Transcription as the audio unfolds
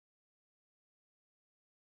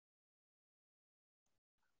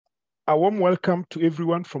A warm welcome to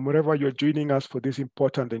everyone from wherever you're joining us for this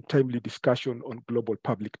important and timely discussion on global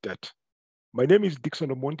public debt. My name is Dixon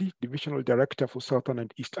Omondi, Divisional Director for Southern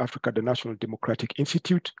and East Africa at the National Democratic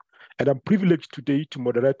Institute, and I'm privileged today to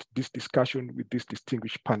moderate this discussion with these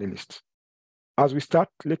distinguished panelists. As we start,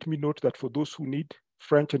 let me note that for those who need,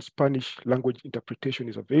 French and Spanish language interpretation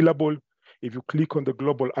is available. If you click on the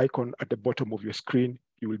global icon at the bottom of your screen,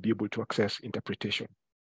 you will be able to access interpretation.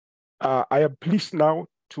 I am pleased now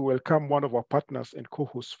to welcome one of our partners and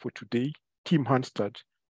co-hosts for today, Tim Hanstad,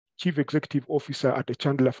 Chief Executive Officer at the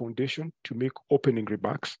Chandler Foundation, to make opening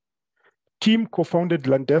remarks. Tim co-founded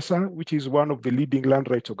Landesa, which is one of the leading land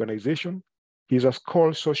rights organizations. He is a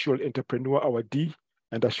Skoll Social Entrepreneur Awardee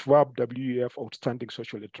and a Schwab WEF Outstanding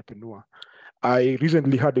Social Entrepreneur. I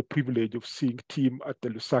recently had the privilege of seeing Tim at the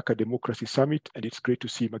Lusaka Democracy Summit, and it's great to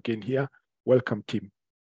see him again here. Welcome, Tim.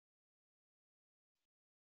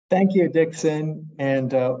 Thank you, Dixon,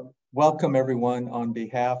 and welcome everyone on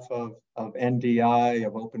behalf of NDI,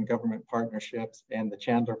 of Open Government Partnerships, and the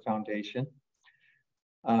Chandler Foundation.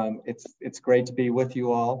 It's great to be with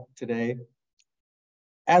you all today.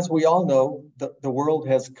 As we all know, the world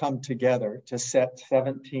has come together to set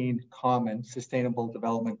 17 common sustainable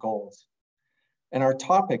development goals. And our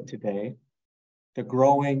topic today, the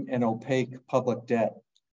growing and opaque public debt,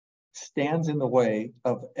 stands in the way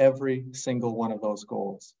of every single one of those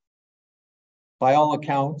goals. By all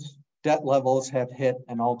accounts, debt levels have hit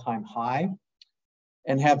an all-time high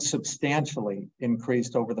and have substantially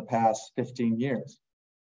increased over the past 15 years.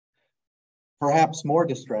 Perhaps more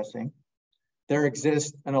distressing, there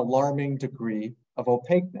exists an alarming degree of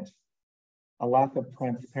opaqueness, a lack of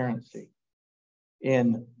transparency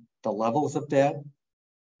in the levels of debt,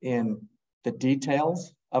 in the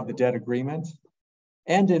details of the debt agreements,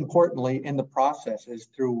 and importantly, in the processes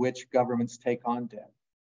through which governments take on debt.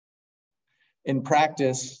 In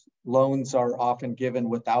practice, loans are often given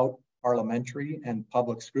without parliamentary and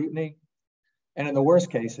public scrutiny, and in the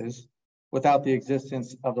worst cases, without the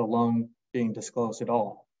existence of the loan being disclosed at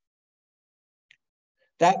all.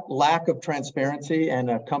 That lack of transparency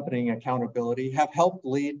and accompanying accountability have helped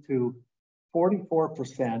lead to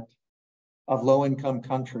 44% of low-income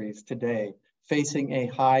countries today facing a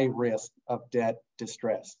high risk of debt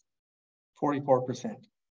distress, 44%.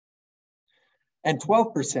 And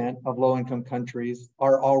 12% of low-income countries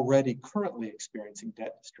are already currently experiencing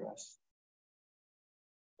debt distress.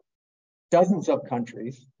 Dozens of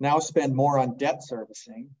countries now spend more on debt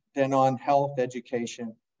servicing than on health,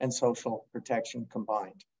 education, and social protection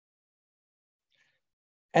combined.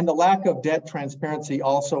 And the lack of debt transparency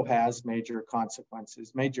also has major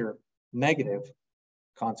consequences, major negative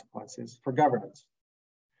consequences for governance.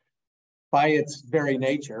 By its very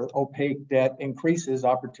nature, opaque debt increases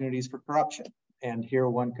opportunities for corruption. And here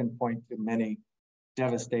one can point to many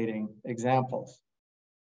devastating examples.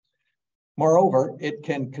 Moreover, it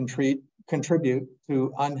can contribute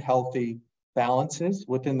to unhealthy balances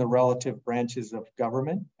within the relative branches of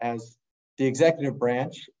government, as the executive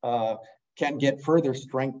branch can get further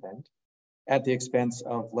strengthened at the expense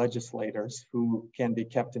of legislators who can be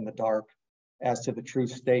kept in the dark as to the true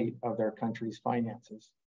state of their country's finances.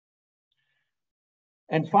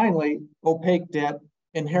 And finally, opaque debt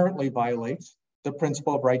inherently violates the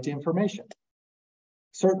principle of right to information,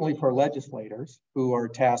 certainly for legislators who are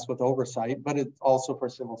tasked with oversight, but it's also for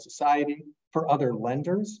civil society, for other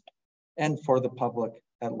lenders, and for the public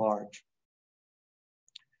at large.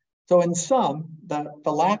 So in sum,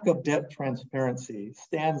 the lack of debt transparency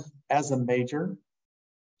stands as a major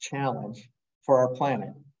challenge for our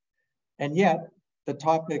planet. And yet, the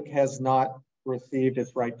topic has not received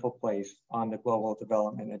its rightful place on the global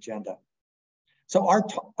development agenda. So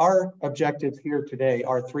our objectives here today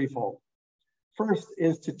are threefold. First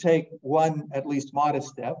is to take one, at least modest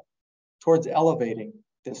step towards elevating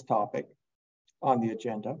this topic on the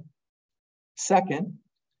agenda. Second,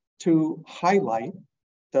 to highlight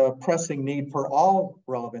the pressing need for all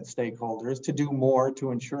relevant stakeholders to do more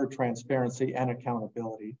to ensure transparency and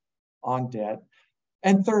accountability on debt.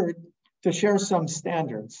 And third, to share some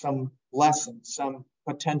standards, some lessons, some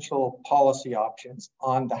potential policy options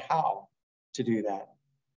on the how to do that.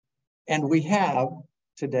 And we have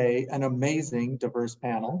today an amazing diverse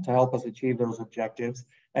panel to help us achieve those objectives.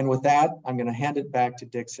 And with that, I'm going to hand it back to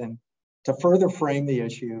Dixon to further frame the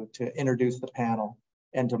issue, to introduce the panel,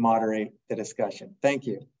 and to moderate the discussion. Thank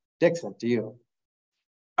you. Dixon, to you.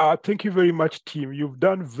 Thank you very much, Tim. You've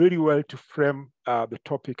done very well to frame the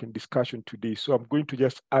topic and discussion today. So I'm going to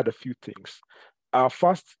just add a few things.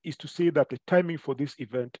 First is to say that the timing for this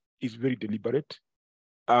event is very deliberate.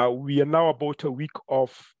 We are now about a week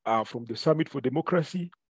off from the Summit for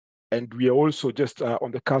Democracy, and we are also just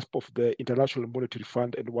on the cusp of the International Monetary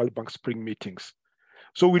Fund and World Bank Spring Meetings.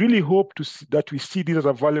 So we really hope to see that we see this as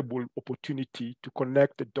a valuable opportunity to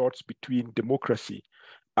connect the dots between democracy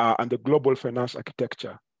and the global finance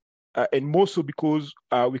architecture. And more so because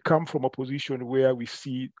we come from a position where we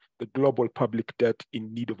see the global public debt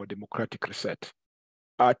in need of a democratic reset.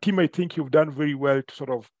 Tim, I think you've done very well to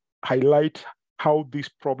sort of highlight how this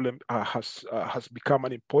problem has become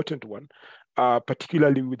an important one,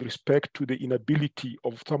 particularly with respect to the inability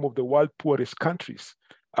of some of the world's poorest countries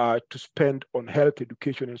to spend on health,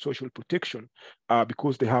 education, and social protection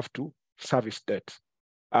because they have to service debt.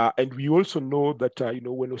 And we also know that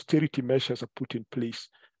when austerity measures are put in place,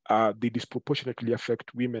 they disproportionately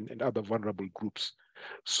affect women and other vulnerable groups.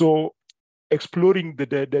 So exploring the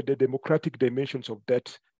democratic dimensions of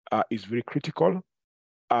debt is very critical.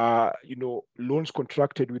 Loans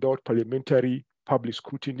contracted without parliamentary public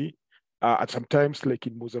scrutiny, and sometimes, like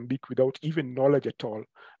in Mozambique, without even knowledge at all,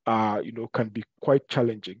 can be quite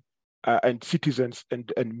challenging. And citizens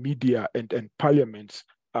and media and parliaments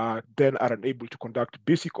then are unable to conduct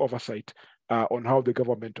basic oversight on how the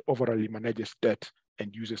government overall manages debt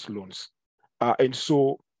and uses loans. And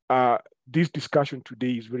so this discussion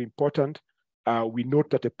today is very important. We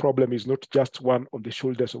note that the problem is not just one on the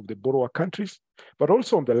shoulders of the borrower countries, but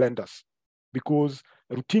also on the lenders, because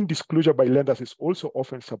routine disclosure by lenders is also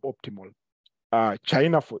often suboptimal.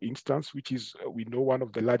 China, for instance, which is, we know, one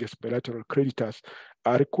of the largest bilateral creditors,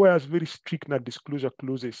 requires very strict non-disclosure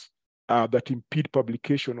clauses that impede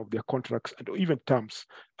publication of their contracts and even terms,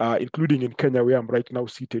 including in Kenya, where I'm right now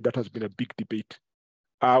seated. That has been a big debate.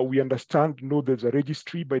 We know there's a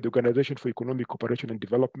registry by the Organization for Economic Cooperation and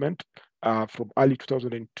Development from early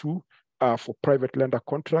 2002 for private lender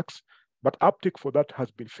contracts, but uptake for that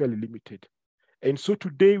has been fairly limited. And so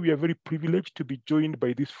today we are very privileged to be joined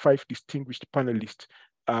by these 5 distinguished panelists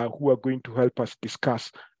who are going to help us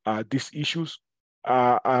discuss these issues.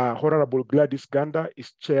 Honorable Gladys Ganda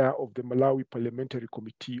is chair of the Malawi Parliamentary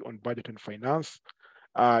Committee on Budget and Finance.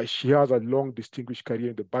 She has a long distinguished career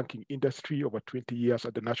in the banking industry, over 20 years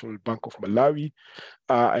at the National Bank of Malawi,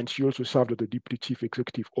 and she also served as the Deputy Chief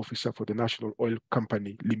Executive Officer for the National Oil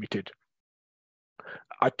Company Limited.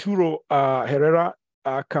 Arturo Herrera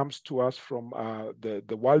comes to us from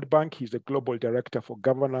the World Bank. He's the Global Director for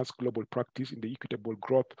Governance, Global Practice in the Equitable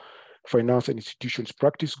Growth Finance and Institutions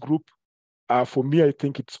Practice Group. For me, I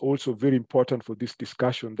think it's also very important for this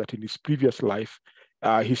discussion that in his previous life,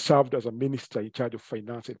 he served as a minister in charge of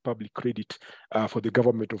finance and public credit for the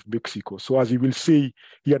government of Mexico. So as he will say,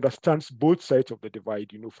 he understands both sides of the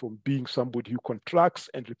divide, from being somebody who contracts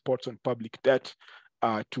and reports on public debt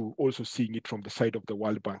to also seeing it from the side of the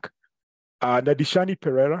World Bank. Nadishani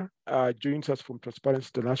Pereira joins us from Transparency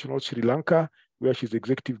International Sri Lanka, where she's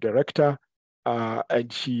executive director,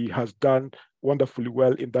 and she has done wonderfully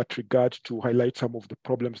well in that regard to highlight some of the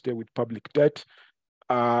problems there with public debt.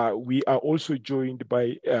 We are also joined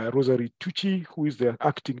by Rosary Tucci, who is the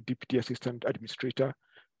acting Deputy Assistant Administrator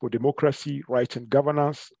for Democracy, Rights and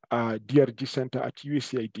Governance, DRG Center at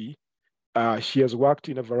USAID. She has worked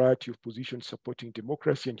in a variety of positions supporting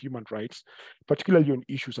democracy and human rights, particularly on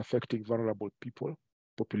issues affecting vulnerable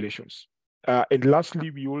populations. And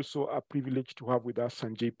lastly, we also are privileged to have with us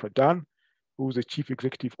Sanjay Pradhan, who is the Chief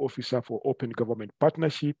Executive Officer for Open Government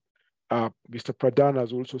Partnership. Mr. Pradhan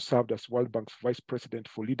has also served as World Bank's Vice President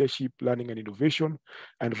for Leadership, Learning and Innovation,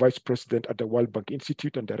 and Vice President at the World Bank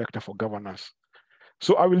Institute and Director for Governance.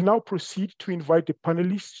 So I will now proceed to invite the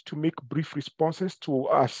panelists to make brief responses to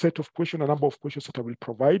a set of questions, a number of questions that I will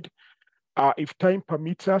provide. If time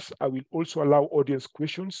permits us, I will also allow audience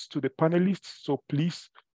questions to the panelists. So please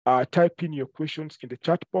type in your questions in the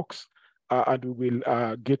chat box and we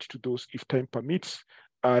will get to those if time permits.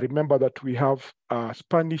 Remember that we have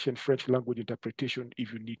Spanish and French language interpretation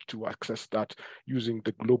if you need to access that using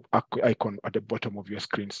the globe icon at the bottom of your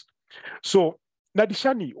screens. So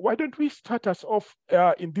Nadishani, why don't we start us off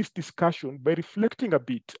in this discussion by reflecting a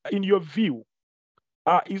bit, in your view,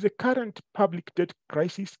 is the current public debt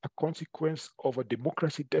crisis a consequence of a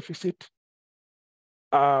democracy deficit?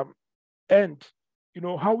 And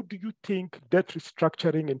how do you think debt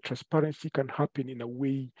restructuring and transparency can happen in a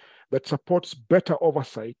way that supports better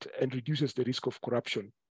oversight and reduces the risk of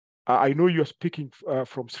corruption? I know you're speaking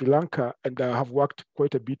from Sri Lanka, and I have worked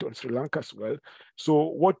quite a bit on Sri Lanka as well. So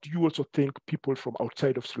what do you also think people from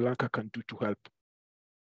outside of Sri Lanka can do to help?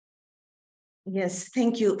 Yes,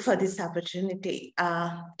 thank you for this opportunity.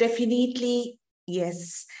 Definitely,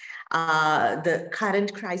 yes. The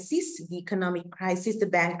current crisis, the economic crisis, the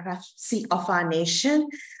bankruptcy of our nation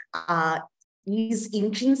is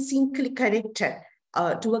intrinsically connected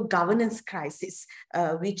to a governance crisis,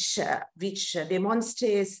 which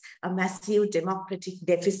demonstrates a massive democratic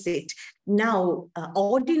deficit. Now,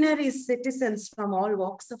 ordinary citizens from all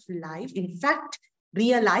walks of life, in fact,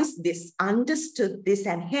 realized this, understood this,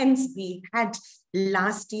 and hence we had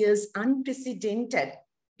last year's unprecedented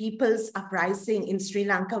people's uprising in Sri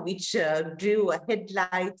Lanka, which drew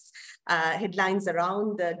headlines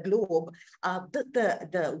around the globe.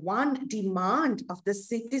 The one demand of the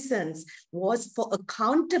citizens was for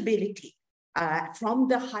accountability from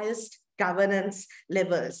the highest governance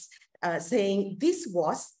levels, saying this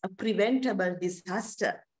was a preventable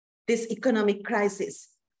disaster, this economic crisis.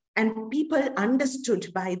 And people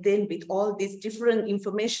understood by then, with all this different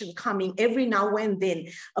information coming every now and then,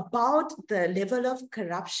 about the level of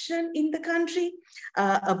corruption in the country,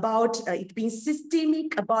 about it being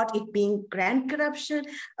systemic, about it being grand corruption,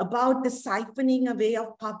 about the siphoning away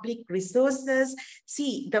of public resources.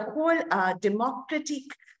 See, the whole democratic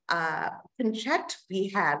contract we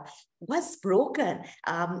have was broken.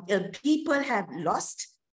 People have lost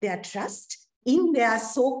their trust in their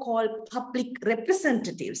so-called public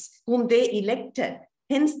representatives whom they elected.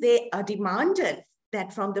 Hence, they are demanded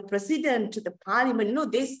that from the president to the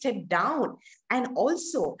parliament, they step down. And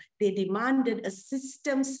also, they demanded a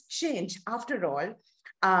systems change. After all,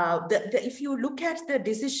 if you look at the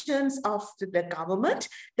decisions of the government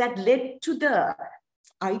that led to the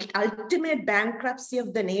ultimate bankruptcy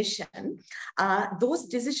of the nation, those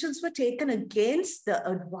decisions were taken against the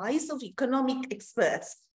advice of economic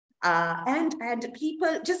experts. And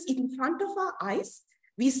people, just in front of our eyes,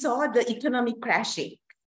 we saw the economic crashing.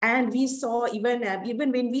 And we saw even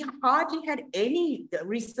when we hardly had any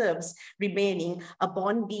reserves remaining, a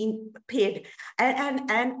bond being paid. And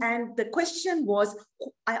the question was,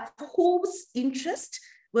 for whose interest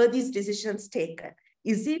were these decisions taken?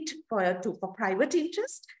 Is it for private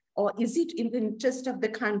interest, or is it in the interest of the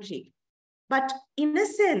country? But in a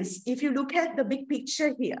sense, if you look at the big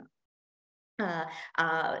picture here,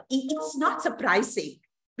 it's not surprising,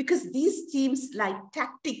 because these seems like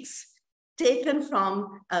tactics taken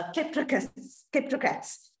from kleptocrats.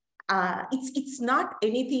 It's not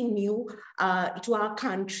anything new to our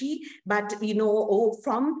country, but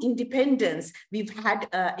from independence, we've had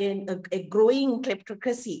a growing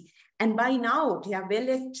kleptocracy. And by now, they are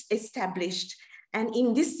well established. And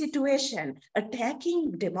in this situation,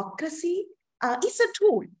 attacking democracy is a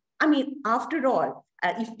tool. I mean, after all,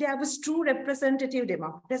 if there was true representative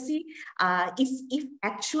democracy, if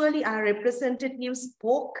actually our representatives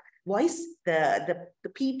voiced the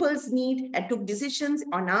people's need and took decisions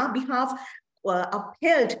on our behalf,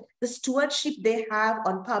 upheld the stewardship they have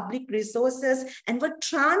on public resources, and were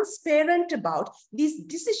transparent about these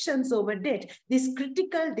decisions over debt, these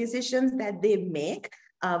critical decisions that they make,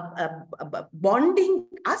 bonding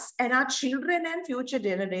us and our children and future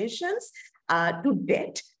generations to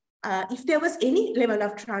debt. If there was any level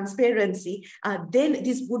of transparency, then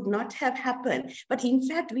this would not have happened. But in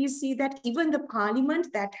fact, we see that even the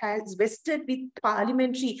parliament that has vested with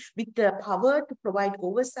the power to provide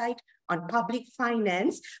oversight on public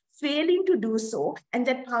finance, failing to do so, and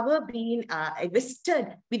that power being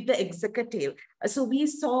vested with the executive. So we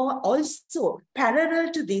saw also,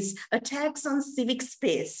 parallel to this, attacks on civic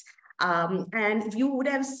space. And you would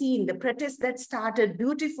have seen the protests that started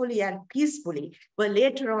beautifully and peacefully were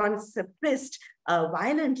later on suppressed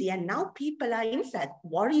violently. And now people are in fact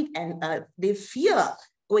worried, and they fear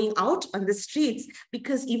going out on the streets,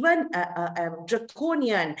 because even a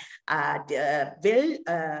draconian,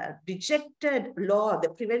 rejected law, the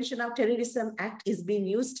Prevention of Terrorism Act, is being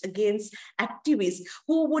used against activists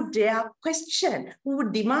who would dare question, who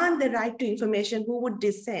would demand the right to information, who would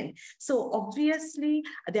dissent. So obviously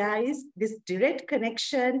there is this direct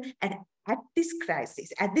connection, and at this crisis,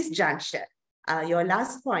 at this juncture, your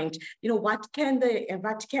last point, what can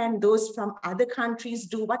those from other countries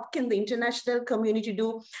do? What can the international community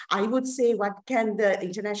do? I would say, what can the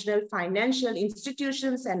international financial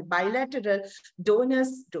institutions and bilateral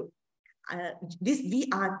donors do? We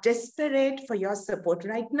are desperate for your support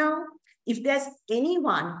right now. If there's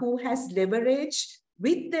anyone who has leverage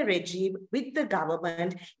with the regime, with the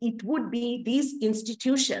government, it would be these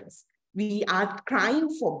institutions. We are crying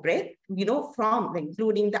for breath, from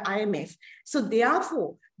including the IMF. So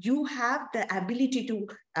therefore, you have the ability to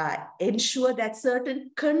ensure that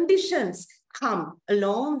certain conditions come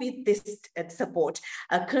along with this support,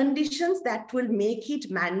 conditions that will make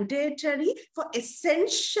it mandatory for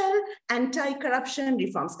essential anti-corruption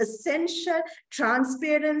reforms, essential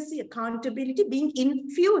transparency, accountability being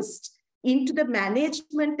infused into the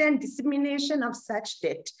management and dissemination of such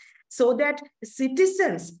debt, so that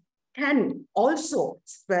citizens can also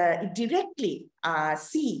directly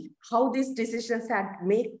see how these decisions are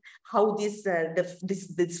made, how these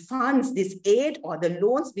funds, this aid or the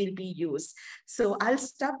loans will be used. So I'll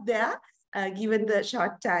stop there, given the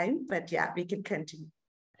short time, but yeah, we can continue.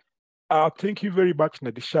 Thank you very much,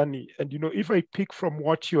 Nadishani. And, if I pick from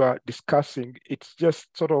what you are discussing, it's just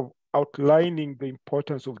sort of outlining the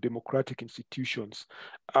importance of democratic institutions,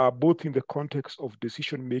 both in the context of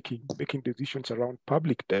making decisions around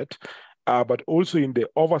public debt, but also in the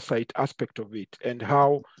oversight aspect of it, and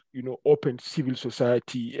how, open civil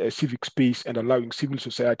society, civic space, and allowing civil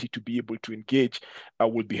society to be able to engage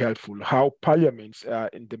will be helpful. How parliaments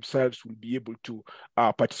in themselves will be able to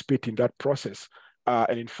participate in that process.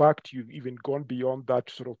 And in fact, you've even gone beyond that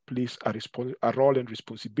to sort of place a role and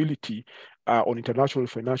responsibility on international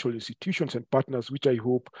financial institutions and partners, which I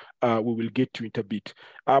hope we will get to in a bit.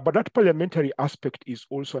 But that parliamentary aspect is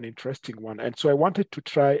also an interesting one. And so I wanted to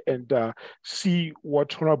try and see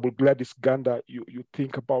what Honorable Gladys Ganda, you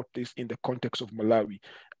think about this in the context of Malawi.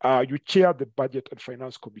 You chair the Budget and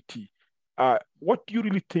Finance Committee. What do you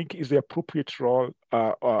really think is the appropriate role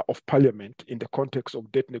of Parliament in the context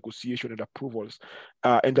of debt negotiation and approvals?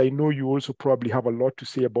 And I know you also probably have a lot to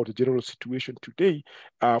say about the general situation today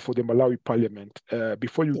for the Malawi Parliament.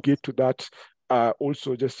 Before you get to that,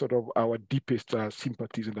 also just sort of our deepest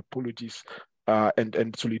sympathies and apologies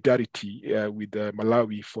and solidarity with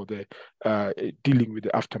Malawi for the dealing with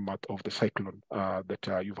the aftermath of the cyclone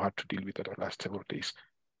that you've had to deal with in the last several days.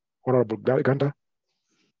 Honorable Ganda.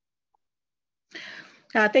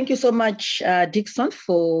 Thank you so much, Dixon,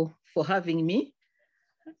 for having me.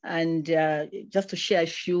 And just to share a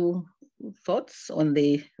few thoughts on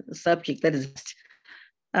the subject that is.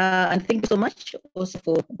 And thank you so much also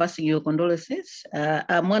for passing your condolences.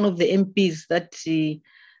 I'm one of the MPs that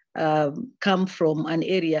come from an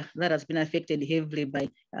area that has been affected heavily by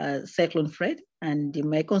Cyclone Fred. And in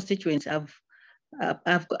my constituents, I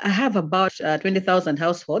have about 20,000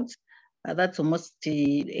 households. That's almost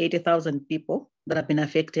 80,000 people that have been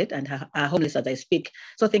affected and are homeless as I speak.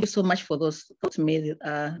 So thank you so much for those thoughts. May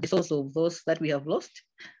the souls of those that we have lost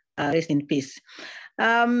rest in peace.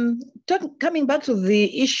 Coming back to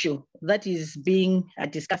the issue that is being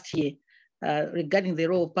discussed here regarding the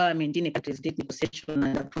role of Parliament in a country's debt negotiation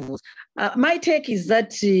and approvals. My take is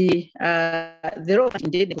that the role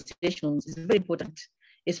of debt negotiations is very important,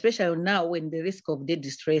 especially now when the risk of debt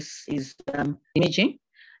distress is emerging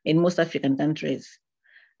in most African countries.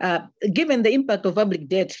 Given the impact of public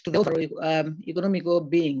debt to the overall economic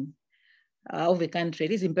well-being of a country,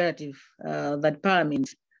 it is imperative that Parliament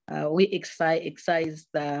we exercise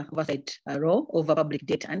the oversight role over public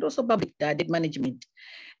debt and also public debt management.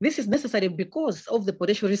 This is necessary because of the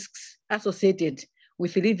potential risks associated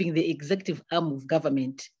with leaving the executive arm of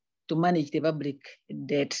government to manage the public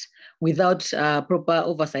debt without proper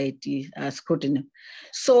oversight scrutiny.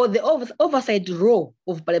 So the oversight role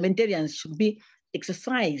of parliamentarians should be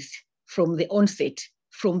exercised from the onset,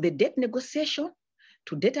 from the debt negotiation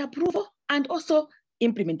to debt approval and also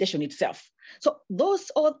implementation itself. So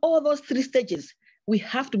all those three stages, we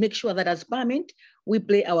have to make sure that as Parliament, we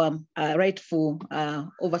play our rightful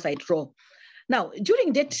oversight role. Now,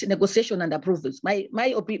 during debt negotiation and approvals, my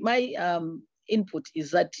input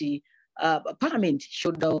is that Parliament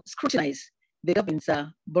should scrutinize the government's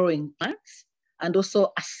borrowing plans and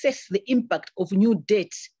also assess the impact of new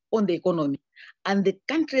debt on the economy and the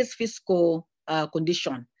country's fiscal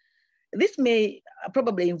condition. This may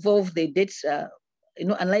probably involve the debt,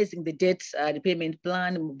 analyzing the debt repayment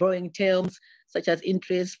plan, borrowing terms such as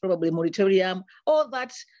interest, probably moratorium, all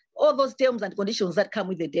those terms and conditions that come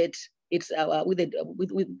with the debt. It's when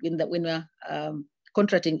we're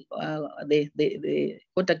contracting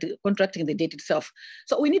contracting the debt itself.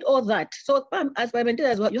 So we need all that. So as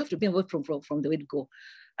parliamentarians, you have to be involved from the way to go.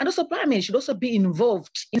 And also Parliament should also be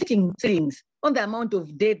involved in setting ceilings on the amount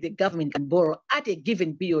of debt the government can borrow at a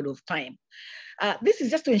given period of time. This is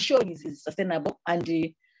just to ensure it is sustainable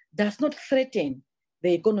and does not threaten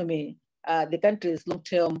the economy, the country's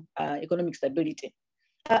long-term economic stability.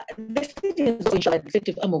 The citizens also ensure that the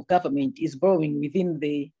executive arm of government is borrowing within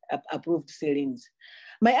the approved ceilings.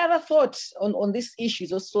 My other thought on this issue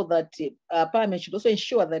is also that Parliament should also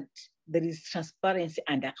ensure that there is transparency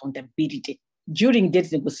and accountability. During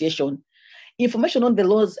debt negotiation, information on the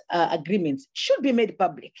laws agreements should be made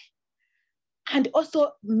public and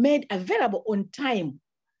also made available on time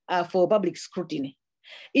for public scrutiny.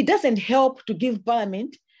 It doesn't help to give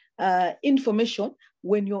Parliament information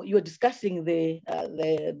when you're discussing the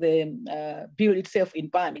bill itself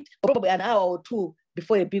in Parliament, probably an hour or two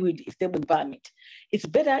before a bill is tabled in Parliament. It's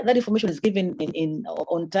better that information is given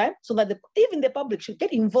on time so that even the public should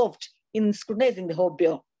get involved in scrutinizing the whole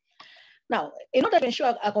bill. Now, in order to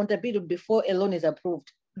ensure accountability before a loan is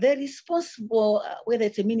approved, the responsible, whether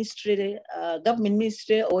it's a ministry, government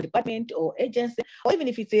ministry or department or agency, or even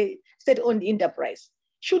if it's a state-owned enterprise,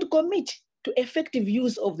 should commit to effective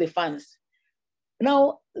use of the funds.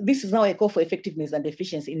 Now, this is now a call for effectiveness and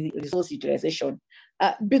efficiency in resource utilization,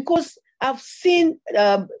 because I've seen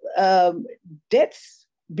debts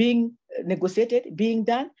being negotiated, being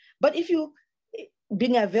done, but if you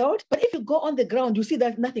being availed, but if you go on the ground, you see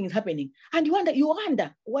that nothing is happening, and you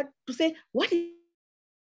wonder what to say. What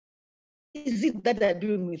is it that they're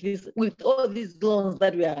doing with this, with all these loans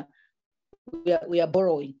that we are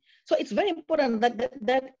borrowing? So it's very important that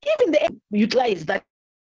even the utilize that.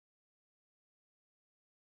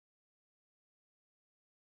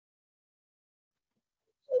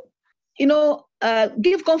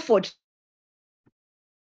 Give comfort.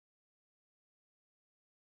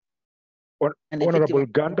 Honorable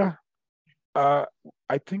Ganda, I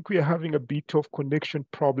think we are having a bit of connection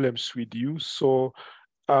problems with you. So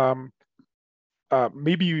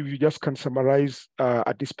maybe you just can summarize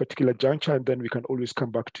at this particular juncture, and then we can always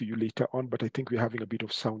come back to you later on. But I think we're having a bit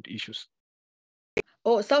of sound issues.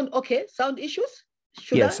 Oh, okay. Sound issues?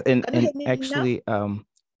 Yes, and actually,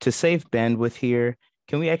 to save bandwidth here,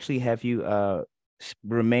 can we actually have you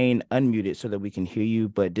remain unmuted so that we can hear you,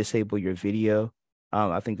 but disable your video?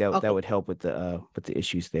 I think that would help with the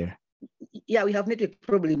issues there. Yeah, we have network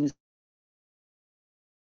problems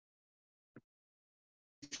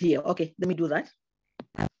here. Okay, let me do that.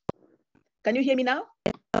 Can you hear me now?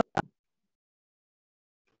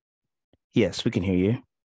 Yes, we can hear you.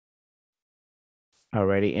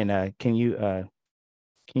 Alrighty, and can you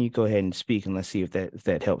go ahead and speak, and let's see if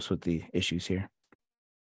that helps with the issues here.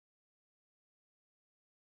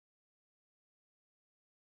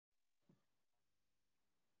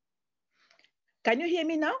 Can you hear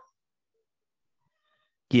me now?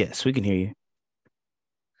 Yes, we can hear you.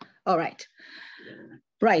 All right.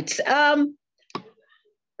 Right.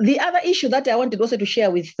 The other issue that I wanted also to share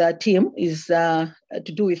with the team is to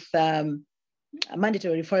do with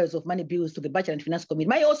mandatory referrals of money bills to the Budget and Finance Committee.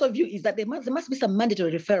 My also view is that there must be some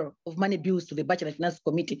mandatory referral of money bills to the Budget and Finance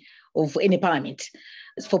Committee of any parliament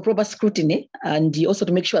for proper scrutiny, and also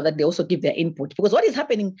to make sure that they also give their input. Because what is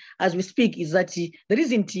happening as we speak is that there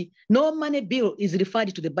isn't no money bill is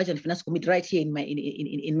referred to the Budget and Finance Committee right here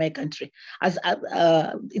in my country. As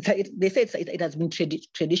they say it has been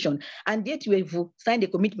tradition, and yet we have signed a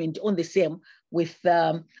commitment on the same with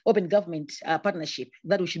open government partnership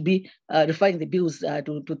that we should be referring the bills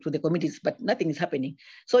to the committees, but nothing is happening.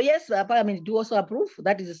 So yes, Parliament do also approve.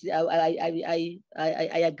 That is,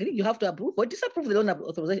 I agree. You have to approve or disapprove the loan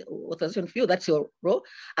authorization fee. That's your role,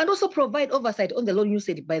 and also provide oversight on the loan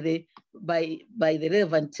usage by the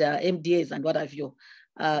relevant MDAs and what have you.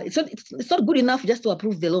 It's not good enough just to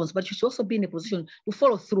approve the loans, but you should also be in a position to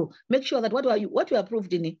follow through. Make sure that what you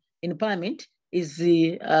approved in Parliament is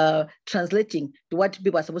translating to what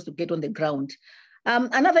people are supposed to get on the ground.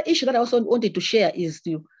 Another issue that I also wanted to share is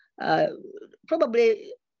to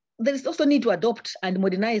probably there is also need to adopt and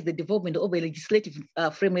modernize the development of a legislative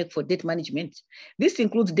framework for debt management. This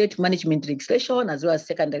includes debt management legislation as well as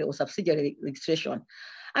secondary or subsidiary legislation.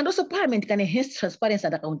 And also Parliament can enhance transparency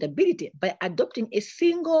and accountability by adopting a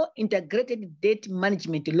single integrated debt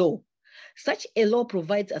management law. Such a law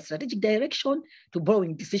provides a strategic direction to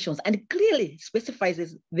borrowing decisions and clearly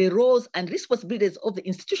specifies the roles and responsibilities of the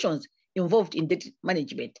institutions involved in debt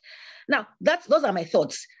management. Now, those are my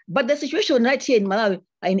thoughts. But the situation right here in Malawi,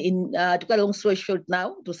 to cut a long story short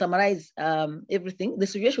now, to summarize everything, the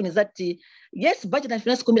situation is that, yes, Budget and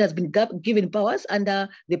Finance Committee has been given powers under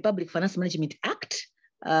the Public Finance Management Act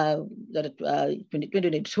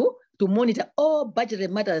 2022 to monitor all budgetary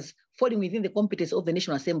matters falling within the competence of the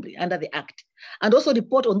National Assembly under the Act, and also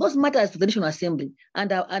report on those matters to the National Assembly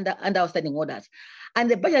under our standing orders. And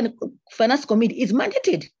the Budget and Finance Committee is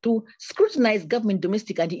mandated to scrutinize government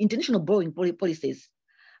domestic and international borrowing policies.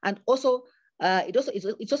 And also,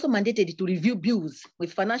 it's also mandated to review bills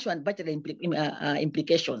with financial and budgetary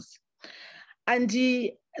implications. And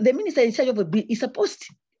the minister in charge of a bill is supposed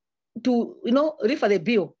to, refer the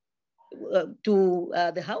bill to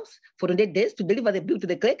the House for 28 days to deliver the bill to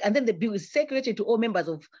the clerk, and then the bill is circulated to all members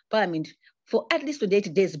of Parliament for at least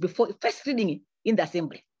 28 days before first reading in the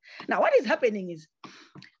Assembly. Now, what is happening is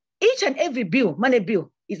each and every bill, money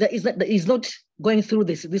bill, is not going through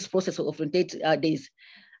this process of 28 days.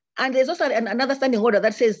 And there's also another standing order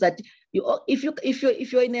that says that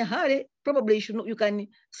if you're in a hurry, probably you can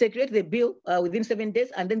circulate the bill within 7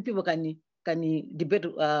 days, and then people can deliberate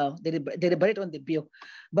on the bill.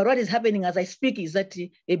 But what is happening as I speak is that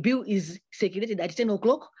a bill is circulated at 10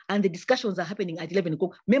 o'clock and the discussions are happening at 11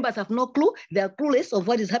 o'clock. Members have no clue. They are clueless of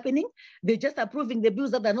what is happening. They're just approving the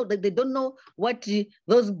bills that are not, that they don't know what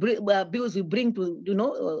those bills will bring to,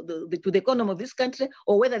 to the economy of this country,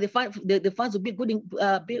 or whether the funds will be good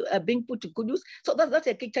being put to good use. So that's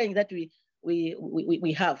a key challenge that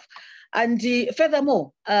we have. And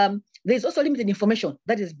furthermore, there's also limited information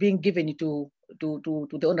that is being given to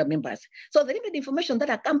the honorable members. So the limited information that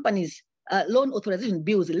accompanies loan authorization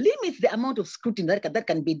bills limits the amount of scrutiny that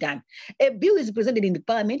can be done. A bill is presented in the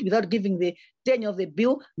parliament without giving the tenure of the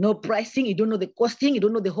bill, no pricing, you don't know the costing, you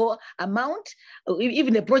don't know the whole amount,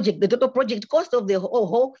 even the total project cost of the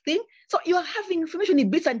whole thing. So you are having information in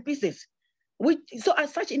bits and pieces. So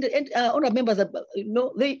as such, honorable members,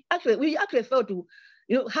 we actually fail to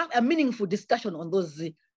have a meaningful discussion on those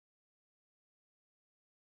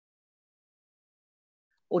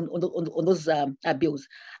bills.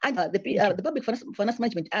 And the Public Finance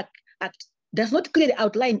Management Act does not clearly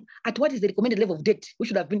outline at what is the recommended level of debt,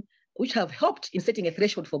 which have helped in setting a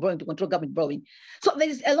threshold for borrowing to control government borrowing. So there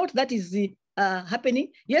is a lot that is happening.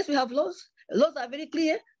 Yes, we have laws. Laws are very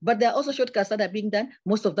clear, but there are also shortcuts that are being done,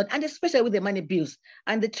 most of them, and especially with the money bills.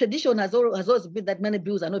 And the tradition has always been that money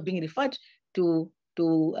bills are not being referred to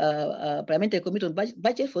Parliamentary Committee on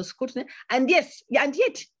Budget for scrutiny. And yet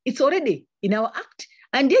it's already in our act,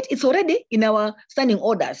 and yet it's already in our standing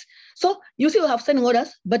orders. So you see, we have standing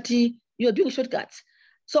orders, but you're doing shortcuts.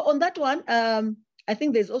 So on that one, I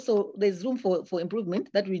think there's room for improvement.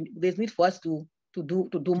 There's need for us to do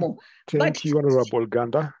more. Thank you, Honorable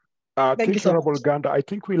Ganda. Thank you, Honorable Ganda. I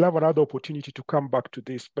think we'll have another opportunity to come back to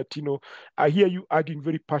this, but I hear you arguing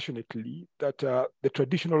very passionately that the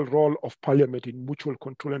traditional role of Parliament in mutual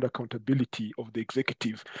control and accountability of the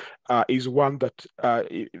executive is one that,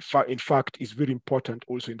 in fact, is very important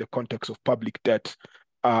also in the context of public debt,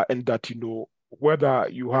 and that whether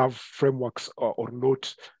you have frameworks or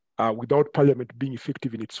not, without Parliament being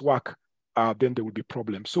effective in its work, then there will be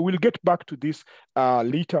problems. So we'll get back to this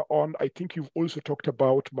later on. I think you've also talked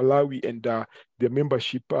about Malawi and their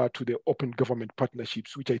membership to the open government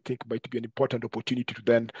partnerships, which I think might be an important opportunity to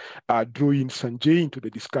then draw in Sanjay into the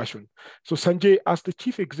discussion. So Sanjay, as the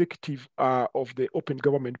chief executive of the open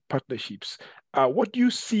government partnerships, what do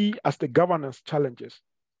you see as the governance challenges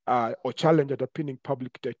or challenge underpinning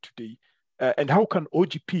public debt today? And how can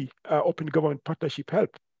OGP, Open Government Partnership,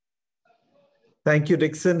 help? Thank you,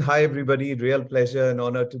 Dixon. Hi, everybody. Real pleasure and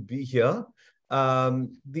honor to be here.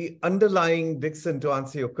 The underlying, Dixon, to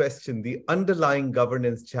answer your question, the underlying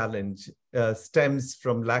governance challenge stems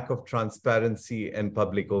from lack of transparency and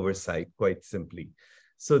public oversight, quite simply.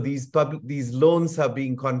 So these loans are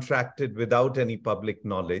being contracted without any public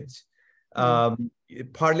knowledge.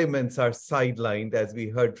 Parliaments are sidelined, as we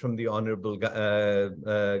heard from the Honorable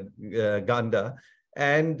Ganda.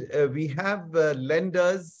 And we have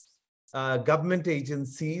lenders, government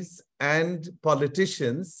agencies and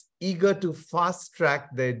politicians eager to fast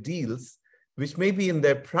track their deals, which may be in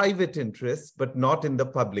their private interest, but not in the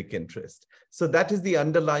public interest. So that is the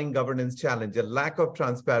underlying governance challenge, a lack of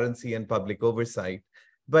transparency and public oversight.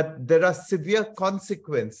 But there are severe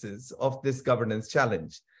consequences of this governance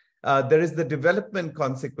challenge. There is the development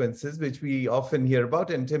consequences, which we often hear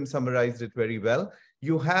about, and Tim summarized it very well.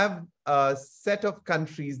 You have a set of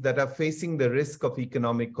countries that are facing the risk of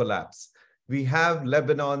economic collapse. We have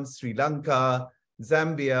Lebanon, Sri Lanka,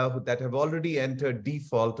 Zambia that have already entered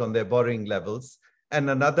default on their borrowing levels, and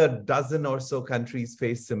another dozen or so countries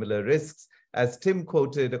face similar risks. As Tim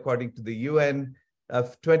quoted, according to the UN,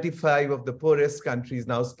 25 of the poorest countries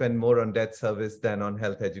now spend more on debt service than on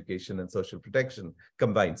health, education, and social protection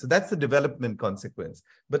combined. So that's the development consequence.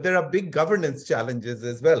 But there are big governance challenges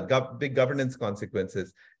as well, big governance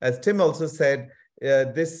consequences. As Tim also said,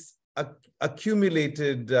 this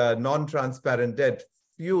accumulated non-transparent debt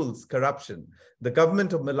fuels corruption. The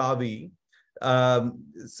government of Malawi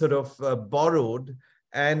borrowed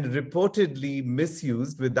and reportedly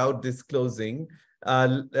misused without disclosing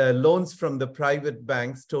loans from the private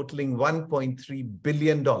banks totaling $1.3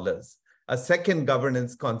 billion. A second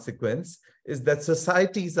governance consequence is that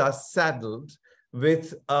societies are saddled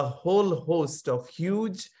with a whole host of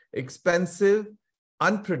huge, expensive,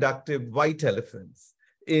 unproductive white elephants.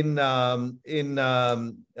 In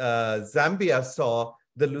Zambia saw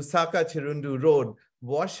the Lusaka-Chirundu Road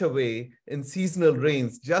wash away in seasonal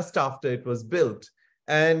rains just after it was built.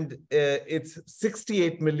 And its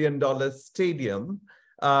 $68 million stadium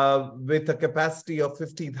with a capacity of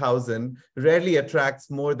 50,000 rarely attracts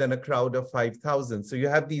more than a crowd of 5,000. So you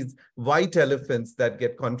have these white elephants that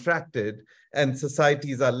get contracted and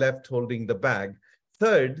societies are left holding the bag.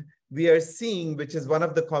 Third, we are seeing, which is one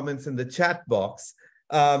of the comments in the chat box,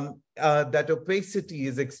 that opacity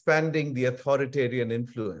is expanding the authoritarian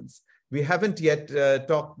influence. We haven't yet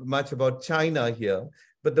talked much about China here,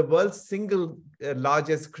 but the world's single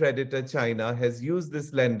largest creditor, China, has used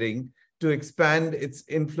this lending to expand its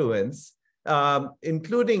influence,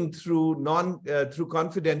 including through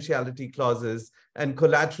confidentiality clauses and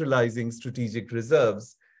collateralizing strategic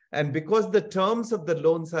reserves. And because the terms of the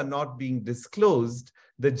loans are not being disclosed,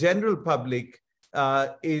 the general public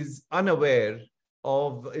is unaware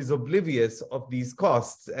of, is oblivious of these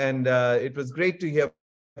costs. And it was great to hear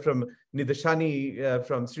from Nidashani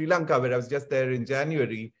from Sri Lanka, where I was just there in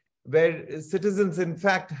January, where citizens, in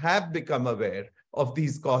fact, have become aware of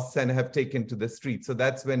these costs and have taken to the street. So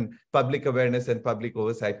that's when public awareness and public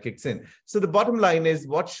oversight kicks in. So the bottom line is,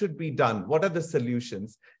 what should be done? What are the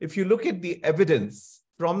solutions? If you look at the evidence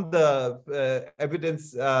from the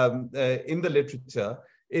evidence in the literature,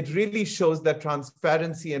 it really shows that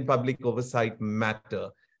transparency and public oversight matter.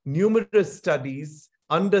 Numerous studies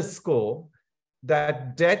underscore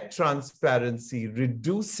that debt transparency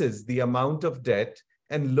reduces the amount of debt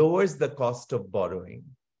and lowers the cost of borrowing.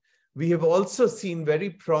 We have also seen very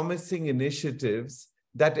promising initiatives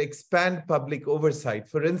that expand public oversight.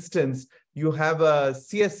 For instance, you have a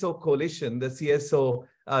CSO coalition, the CSO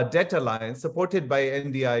Debt Alliance, supported by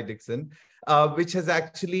NDI, Dixon, which has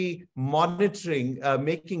actually monitoring,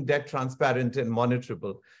 making debt transparent and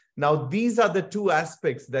monitorable. Now, these are the two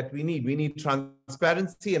aspects that we need. We need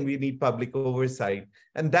transparency and we need public oversight.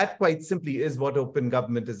 And that quite simply is what open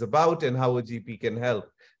government is about and how OGP can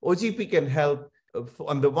help. OGP can help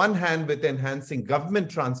on the one hand with enhancing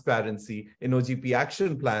government transparency in OGP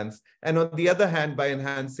action plans, and on the other hand by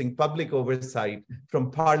enhancing public oversight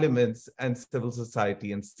from parliaments and civil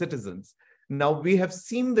society and citizens. Now, we have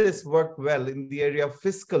seen this work well in the area of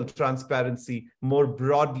fiscal transparency more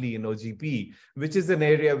broadly in OGP, which is an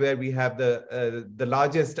area where we have the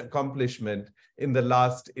largest accomplishment in the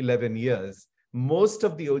last 11 years. Most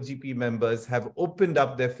of the OGP members have opened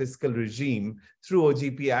up their fiscal regime through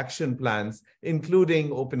OGP action plans, including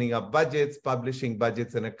opening up budgets, publishing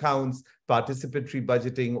budgets and accounts, participatory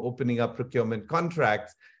budgeting, opening up procurement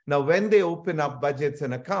contracts. Now, when they open up budgets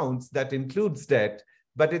and accounts, that includes debt,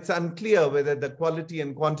 but it's unclear whether the quality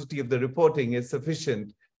and quantity of the reporting is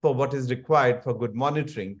sufficient for what is required for good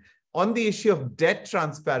monitoring. On the issue of debt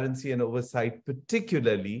transparency and oversight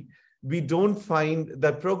particularly, we don't find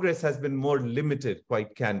that progress has been more limited,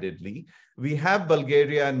 quite candidly. We have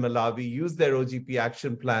Bulgaria and Malawi use their OGP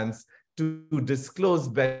action plans to disclose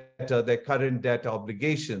better their current debt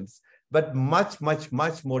obligations, but much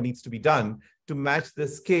more needs to be done to match the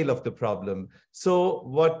scale of the problem. So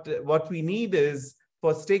what we need is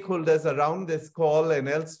for stakeholders around this call and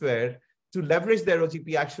elsewhere to leverage their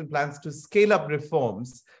OGP action plans to scale up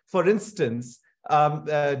reforms. For instance,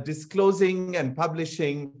 disclosing and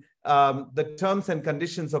publishing the terms and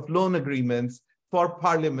conditions of loan agreements for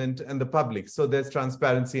Parliament and the public. So there's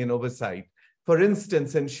transparency and oversight. For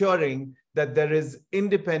instance, ensuring that there is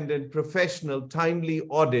independent, professional, timely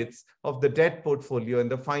audits of the debt portfolio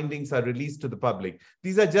and the findings are released to the public.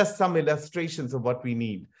 These are just some illustrations of what we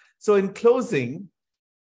need. So in closing,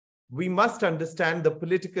 we must understand the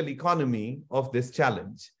political economy of this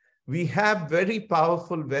challenge. We have very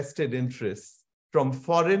powerful vested interests from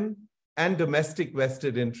foreign and domestic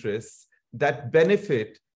vested interests that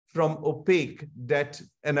benefit from opaque debt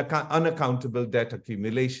and unaccountable debt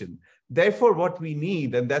accumulation. Therefore, what we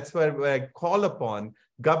need, and that's where I call upon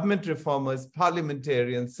government reformers,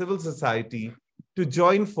 parliamentarians, civil society to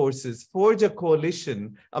join forces, forge a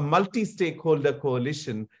coalition, a multi-stakeholder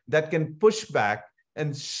coalition that can push back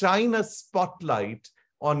and shine a spotlight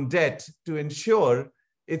on debt to ensure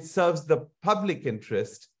it serves the public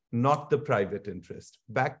interest, not the private interest.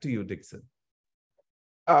 Back to you, Dixon.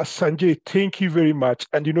 Sanjay, thank you very much.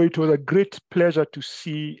 And you know, it was a great pleasure to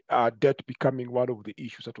see debt becoming one of the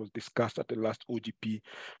issues that was discussed at the last OGP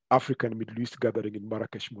African Middle East gathering in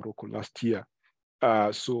Marrakesh, Morocco last year.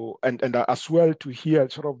 And as well to hear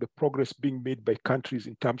sort of the progress being made by countries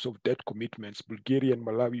in terms of debt commitments. Bulgaria and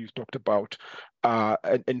Malawi you talked about,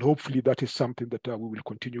 and hopefully that is something that we will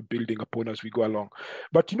continue building upon as we go along.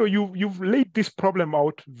 But you know, you've laid this problem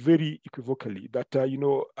out very equivocally. That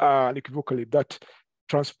that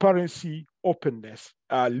transparency, openness,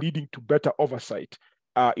 leading to better oversight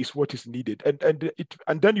is what is needed.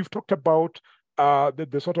 And then you've talked about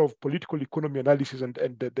the sort of political economy analysis and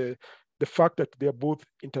the the fact that they're both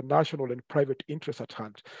international and private interests at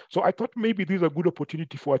hand. So I thought maybe this is a good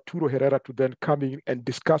opportunity for Arturo Herrera to then come in and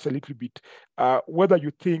discuss a little bit whether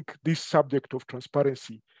you think this subject of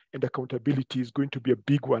transparency and accountability is going to be a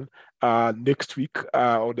big one next week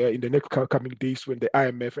or in the next coming days when the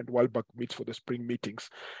IMF and World Bank meets for the spring meetings.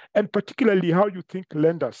 And particularly how you think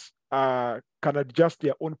lenders can adjust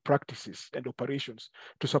their own practices and operations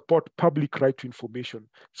to support public right to information,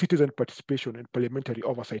 citizen participation, and parliamentary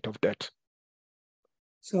oversight of debt.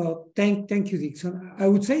 So thank you, Dixon. I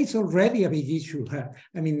would say it's already a big issue.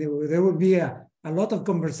 I mean, there will be a lot of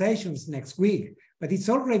conversations next week, but it's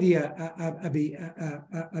already a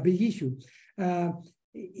big issue.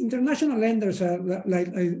 International lenders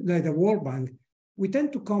like the World Bank, we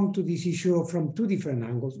tend to come to this issue from two different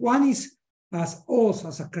angles. One is as us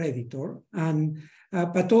as a creditor, and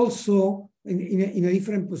but also in a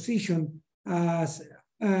different position as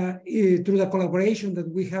through the collaboration that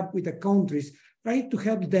we have with the countries, trying to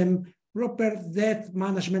help them proper debt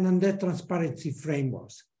management and debt transparency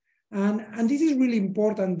frameworks. And this is really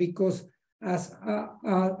important because as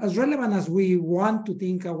relevant as we want to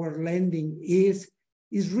think our lending is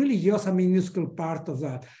really just a minuscule part of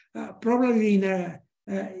that. Probably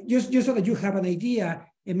just so that you have an idea,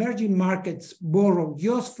 emerging markets borrow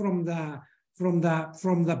just from the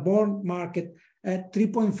bond market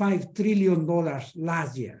 $3.5 trillion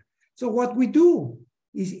last year. So what we do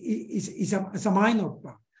is a minor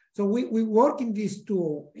part. So we work in these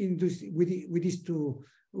two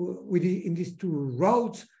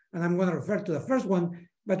roads, and I'm going to refer to the first one.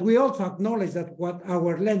 But we also acknowledge that what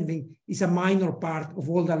our lending is a minor part of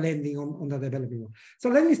all the lending on the developing world. So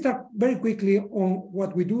let me start very quickly on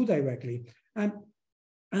what we do directly. And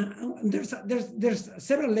there's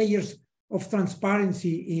several layers of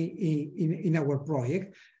transparency in our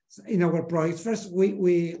project. In our projects, first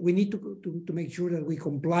we need to make sure that we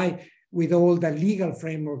comply with all the legal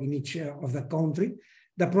framework in each of the country.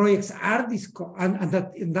 The projects are and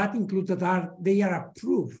that includes that they are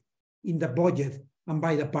approved in the budget and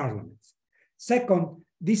by the parliaments. Second,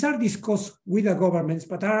 these are discussed with the governments,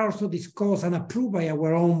 but are also discussed and approved by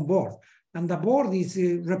our own board. And the board is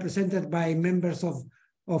represented by members of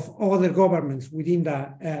other governments within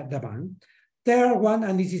the bank. Third one,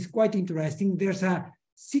 and this is quite interesting, there's a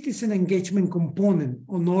citizen engagement component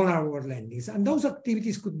on all our lendings. And those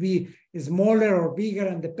activities could be smaller or bigger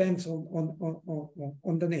and depends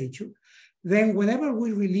on the nature. Then whenever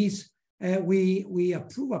we release, we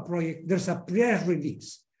approve a project, there's a press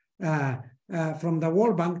release from the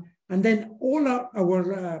World Bank, and then all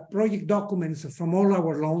our project documents from all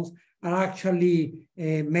our loans are actually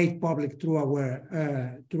made public through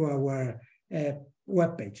our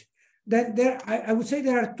webpage. I would say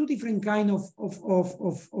there are two different kinds of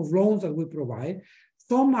loans that we provide.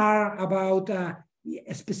 Some are about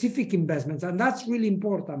specific investments, and that's really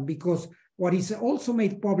important because what is also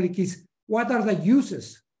made public is what are the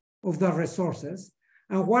uses of the resources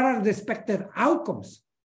and what are the expected outcomes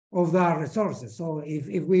of the resources. So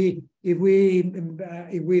if we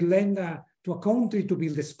lend to a country to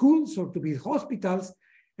build schools or to build hospitals,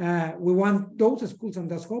 we want those schools and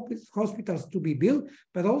those hospitals to be built,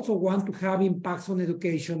 but also want to have impacts on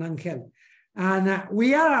education and health. And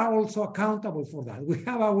we are also accountable for that. We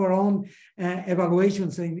have our own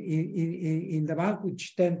evaluations in the bank,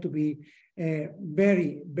 which tend to be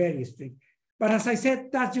very, very strict. But as I said,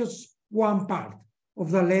 that's just one part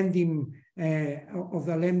of the lending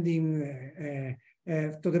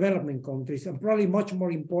to development countries. And probably much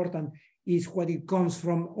more important is what it comes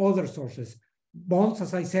from other sources. Bonds,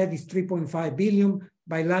 as I said, is 3.5 billion,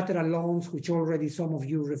 bilateral loans, which already some of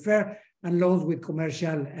you refer, and loans with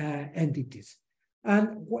commercial entities.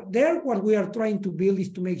 And what we are trying to build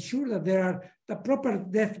is to make sure that there are the proper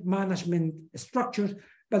debt management structures,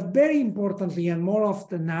 but very importantly, and more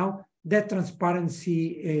often now, debt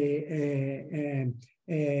transparency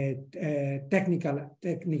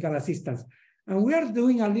technical assistance. And we are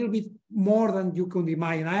doing a little bit more than you could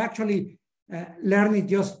imagine. I actually learned it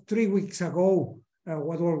just 3 weeks ago,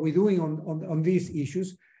 what were we doing on these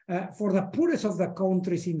issues. For the poorest of the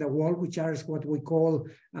countries in the world, which are what we call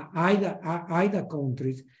IDA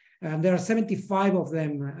countries, and there are 75 of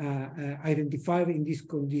them identified in this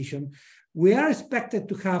condition, we are expected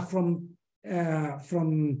to have from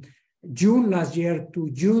June last year to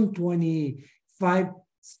June 25,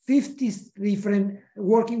 50 different,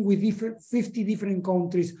 working with 50 different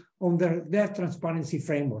countries on their transparency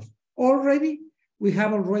frameworks. Already, we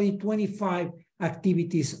have 25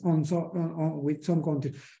 activities with some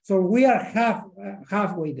countries. So we are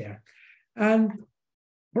halfway there. And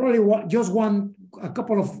probably a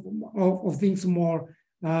couple of things more.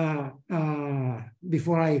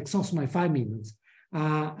 before I exhaust my 5 minutes.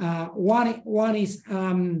 One is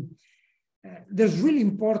there's really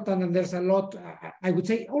important, and there's a lot, I would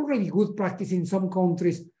say, already good practice in some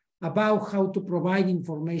countries about how to provide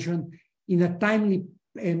information in a timely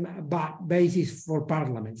basis for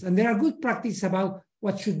parliaments. And there are good practices about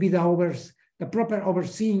what should be the proper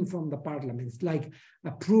overseeing from the parliaments, like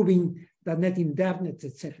approving the net indebtedness,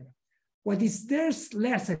 etc. What is there's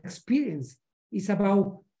less experience is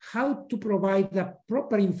about how to provide the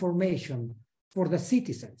proper information for the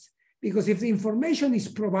citizens. Because if the information is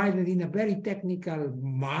provided in a very technical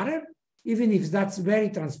manner, even if that's very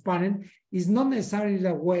transparent, is not necessarily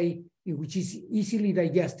the way in which is easily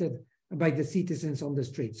digested by the citizens on the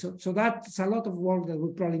street. So that's a lot of work that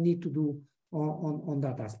we probably need to do on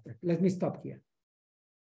that aspect. Let me stop here.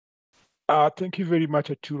 Thank you very much,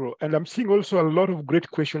 Arturo. And I'm seeing also a lot of great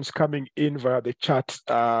questions coming in via the chat,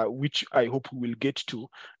 which I hope we will get to.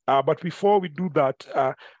 But before we do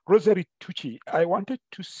that, Rosary Tucci, I wanted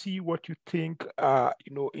to see what you think,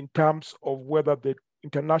 in terms of whether the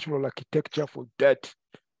international architecture for debt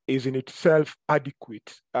is in itself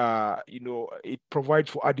adequate. It provides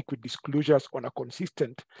for adequate disclosures on a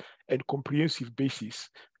consistent and comprehensive basis.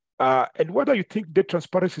 And whether you think debt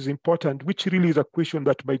transparency is important, which really is a question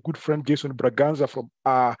that my good friend Jason Braganza from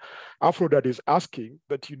Afrodad is asking,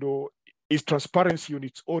 that, is transparency on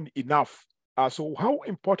its own enough? So how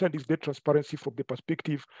important is debt transparency from the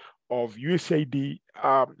perspective of USAID?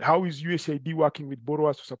 How is USAID working with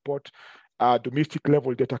borrowers to support domestic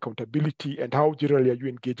level debt accountability? And how generally are you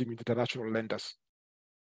engaging with international lenders?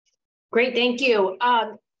 Great, thank you.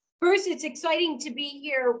 First, it's exciting to be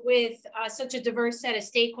here with such a diverse set of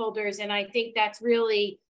stakeholders, and I think that's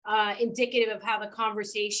really indicative of how the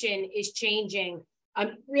conversation is changing.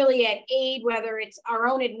 Really at AID, whether it's our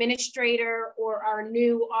own administrator or our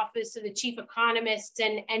new Office of the Chief Economist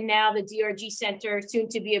and now the DRG Center, soon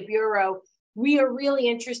to be a bureau, we are really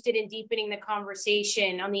interested in deepening the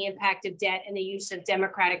conversation on the impact of debt and the use of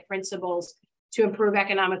democratic principles to improve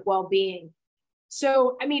economic well-being.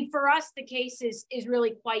 So, for us, the case is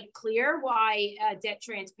really quite clear why debt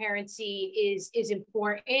transparency is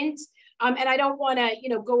important. And I don't want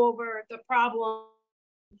to, go over the problem.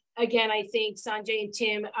 Again, I think Sanjay and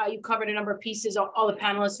Tim, you covered a number of pieces, all the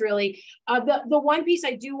panelists really. The one piece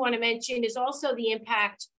I do want to mention is also the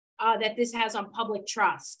impact that this has on public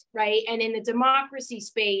trust, right? And in the democracy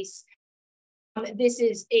space, this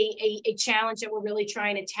is a challenge that we're really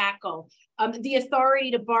trying to tackle. The authority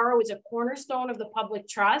to borrow is a cornerstone of the public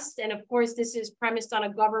trust. And of course, this is premised on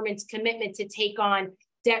a government's commitment to take on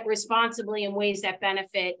debt responsibly in ways that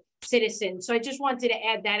benefit citizens. So I just wanted to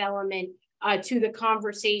add that element to the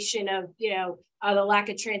conversation of, the lack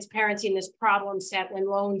of transparency in this problem set when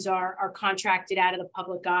loans are contracted out of the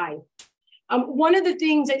public eye. One of the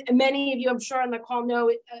things that many of you, I'm sure on the call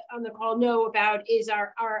know about is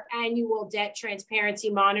our annual debt transparency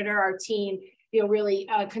monitor. Our team, really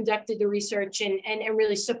conducted the research and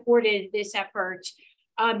really supported this effort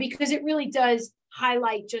because it really does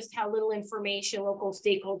highlight just how little information local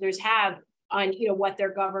stakeholders have on what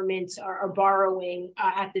their governments are borrowing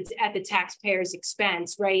at the taxpayers'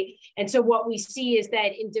 expense, right? And so what we see is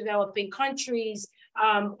that in developing countries,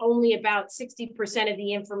 only about 60% of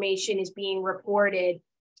the information is being reported.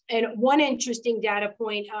 And one interesting data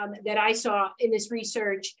point that I saw in this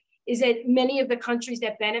research is that many of the countries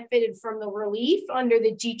that benefited from the relief under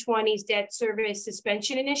the G20's debt service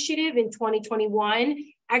suspension initiative in 2021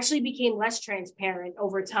 actually became less transparent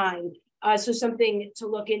over time. So something to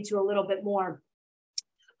look into a little bit more.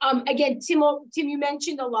 Again, Tim, you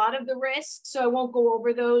mentioned a lot of the risks, so I won't go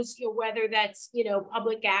over those, whether that's,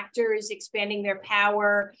 public actors expanding their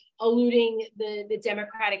power, eluding the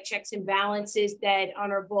democratic checks and balances that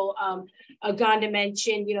Honorable Ganda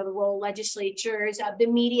mentioned, the role of legislatures, the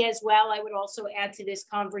media as well. I would also add to this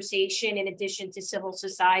conversation in addition to civil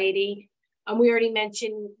society. We already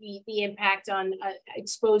mentioned the impact on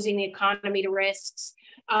exposing the economy to risks.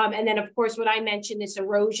 And then, of course, what I mentioned, this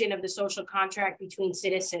erosion of the social contract between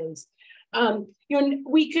citizens.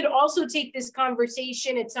 We could also take this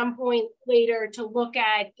conversation at some point later to look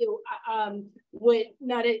at what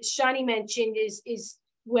Shani mentioned is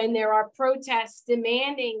when there are protests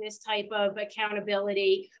demanding this type of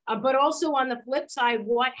accountability, but also on the flip side,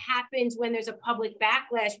 what happens when there's a public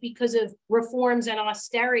backlash because of reforms and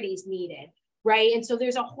austerities needed, right? And so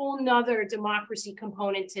there's a whole nother democracy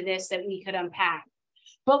component to this that we could unpack.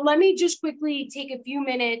 But let me just quickly take a few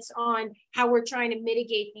minutes on how we're trying to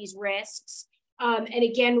mitigate these risks. And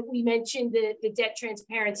again, we mentioned the Debt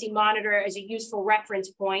Transparency Monitor as a useful reference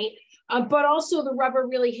point, but also the rubber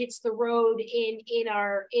really hits the road in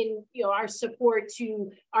our support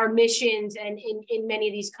to our missions and in many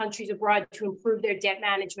of these countries abroad to improve their debt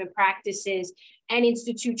management practices and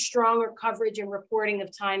institute stronger coverage and reporting of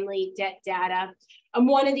timely debt data.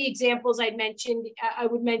 One of the examples I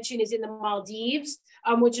would mention is in the Maldives,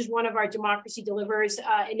 which is one of our Democracy Delivers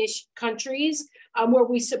countries, where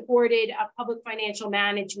we supported public financial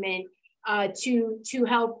management to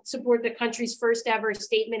help support the country's first ever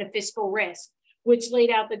statement of fiscal risk, which laid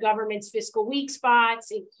out the government's fiscal weak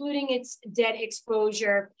spots, including its debt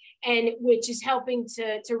exposure, and which is helping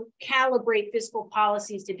to calibrate fiscal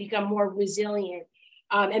policies to become more resilient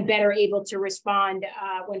and better able to respond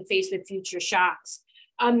when faced with future shocks.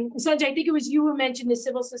 Sanjay, I think it was you who mentioned the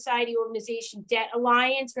Civil Society Organization Debt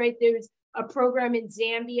Alliance, right? There's a program in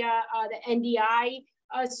Zambia, the NDI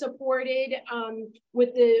supported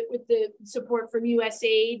with the support from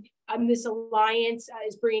USAID. This alliance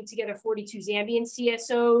is bringing together 42 Zambian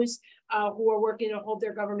CSOs who are working to hold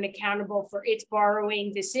their government accountable for its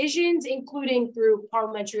borrowing decisions, including through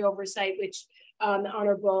parliamentary oversight, which the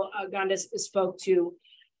Honorable Ganda spoke to.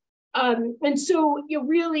 And so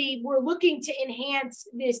really, we're looking to enhance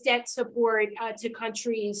this debt support to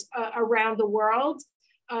countries around the world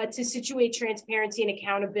to situate transparency and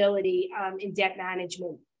accountability in debt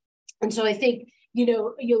management. And so I think, you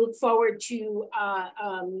look forward to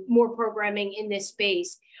more programming in this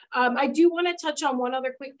space. I do want to touch on one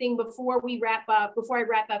other quick thing before I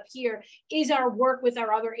wrap up here, is our work with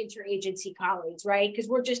our other interagency colleagues, right? Because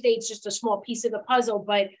it's just a small piece of the puzzle,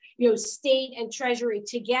 but state and treasury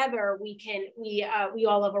together, we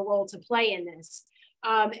all have a role to play in this.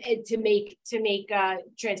 And to make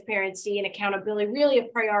transparency and accountability really a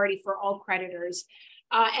priority for all creditors.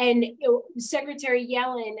 And Secretary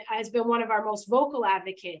Yellen has been one of our most vocal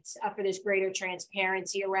advocates for this greater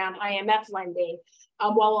transparency around IMF lending,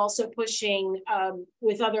 while also pushing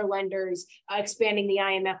with other lenders, expanding the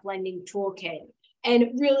IMF lending toolkit.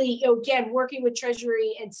 And really, again, working with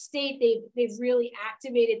Treasury and State, they've really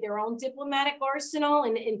activated their own diplomatic arsenal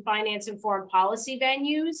in finance and foreign policy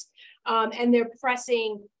venues. And they're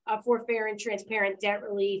pressing for fair and transparent debt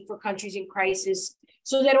relief for countries in crisis,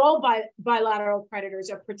 so that all bilateral creditors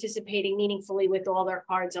are participating meaningfully with all their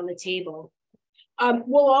cards on the table.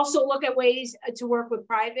 We'll also look at ways to work with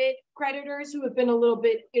private creditors who have been a little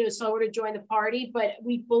bit slower to join the party, but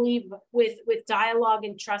we believe with dialogue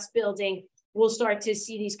and trust building, we'll start to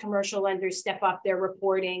see these commercial lenders step up their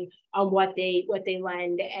reporting on what they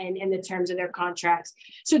lend and the terms of their contracts.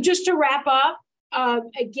 So just to wrap up,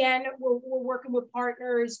 again, we're working with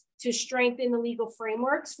partners to strengthen the legal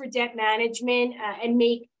frameworks for debt management and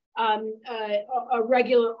make a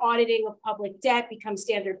regular auditing of public debt become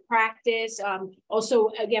standard practice. Also,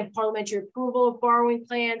 again, parliamentary approval of borrowing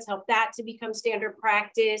plans, help that to become standard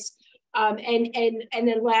practice. And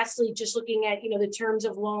then lastly, just looking at the terms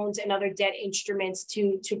of loans and other debt instruments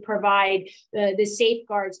to provide the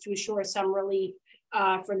safeguards to assure some relief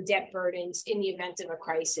from debt burdens in the event of a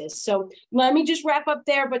crisis. So let me just wrap up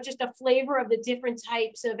there, but just a flavor of the different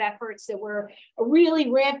types of efforts that we're really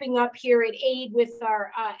ramping up here at AID with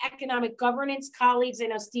our economic governance colleagues. I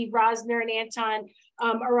know Steve Rosner and Anton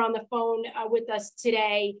are on the phone with us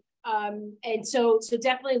today. And so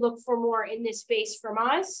definitely look for more in this space from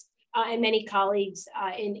us and many colleagues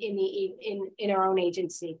in our own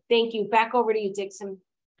agency. Thank you. Back over to you, Dixon.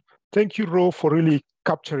 Thank you, Ro, for really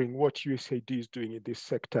capturing what USAID is doing in this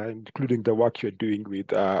sector, including the work you're doing with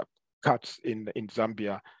cuts in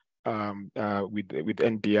Zambia with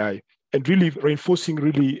NDI, and really reinforcing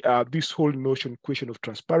this whole question of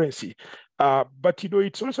transparency. But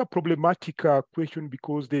it's also a problematic question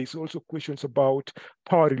because there's also questions about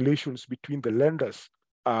power relations between the lenders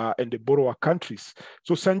and the borrower countries.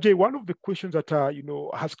 So Sanjay, one of the questions that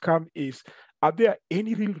has come is, are there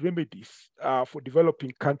any real remedies for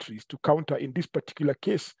developing countries to counter, in this particular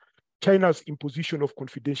case, China's imposition of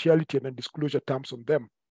confidentiality and disclosure terms on them?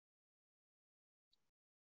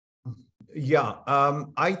 Yeah,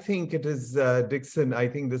 I think it is, Dixon, I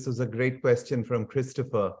think this was a great question from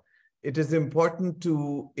Christopher. It is important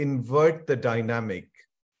to invert the dynamic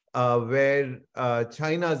where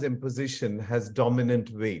China's imposition has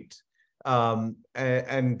dominant weight.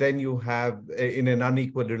 And then you have in an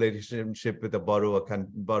unequal relationship with a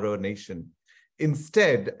borrower nation.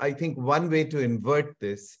 Instead, I think one way to invert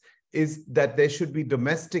this is that there should be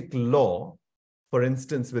domestic law, for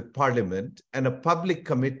instance, with parliament, and a public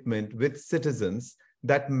commitment with citizens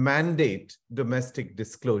that mandate domestic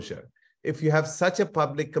disclosure. if you have such a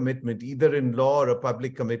public commitment, either in law or a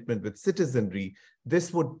public commitment with citizenry,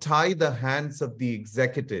 this would tie the hands of the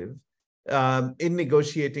executive in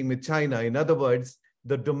negotiating with China. In other words,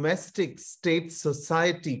 the domestic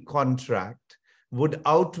state-society contract would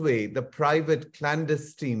outweigh the private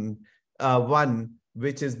clandestine one,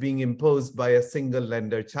 which is being imposed by a single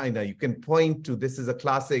lender, China. You can point to, this is a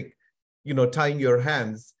classic, tying your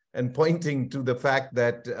hands and pointing to the fact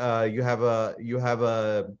that you have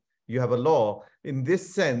a law. In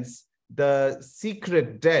this sense, the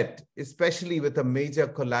secret debt, especially with a major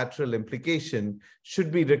collateral implication,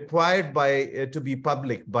 should be required to be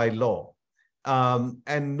public by law.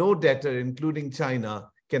 And no debtor, including China,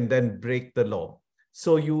 can then break the law.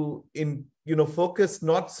 So you focus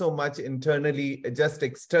not so much internally, just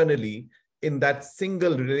externally in that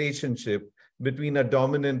single relationship between a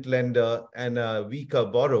dominant lender and a weaker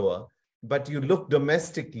borrower, but you look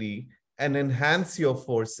domestically and enhance your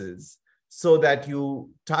forces so that you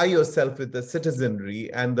tie yourself with the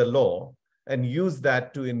citizenry and the law and use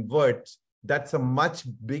that to invert. That's a much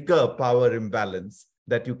bigger power imbalance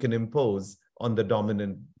that you can impose on the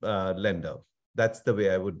dominant lender. That's the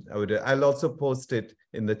way I would. I'll also post it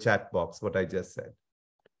in the chat box, what I just said.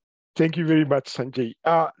 Thank you very much, Sanjay.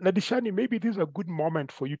 Nadishani, maybe this is a good moment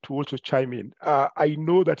for you to also chime in. I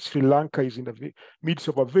know that Sri Lanka is in the midst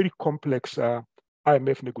of a very complex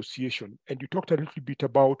IMF negotiation, and you talked a little bit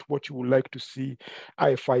about what you would like to see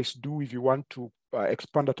IFIs do if you want to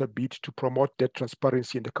expand that a bit to promote debt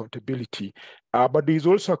transparency and accountability. But there is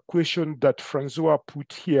also a question that Francois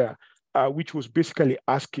put here, which was basically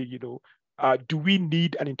asking, do we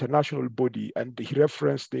need an international body? And he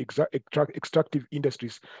referenced the Extractive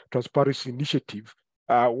Industries Transparency Initiative,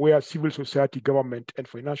 where civil society, government, and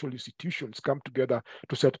financial institutions come together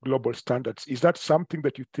to set global standards. Is that something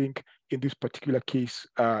that you think in this particular case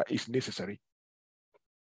is necessary?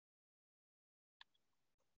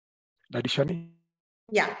 Nadishani?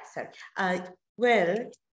 Yeah, sorry. Well,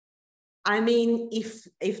 I mean,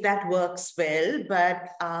 if that works well, but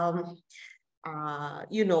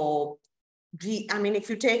if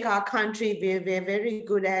you take our country, we're very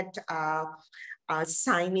good at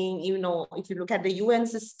signing, if you look at the UN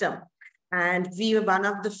system, and we were one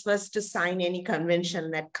of the first to sign any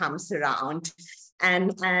convention that comes around.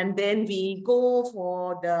 And then we go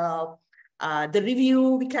for the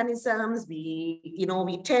review mechanisms, we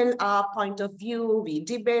tell our point of view, we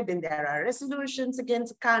debate, then there are resolutions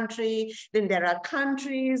against a country, then there are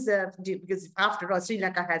countries, because after all, Sri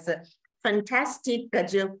Lanka has a fantastic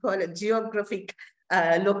geographic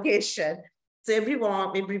location. So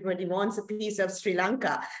everybody wants a piece of Sri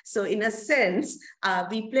Lanka. So in a sense,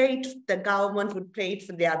 the government would play it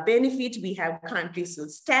for their benefit. We have countries who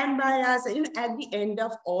stand by us. And at the end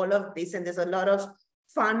of all of this, and there's a lot of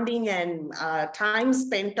funding and time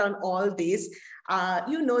spent on all this,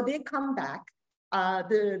 they come back,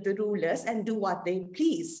 the rulers, and do what they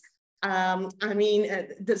please. How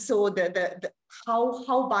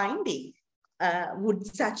binding would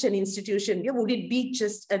such an institution be? Would it be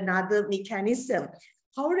just another mechanism?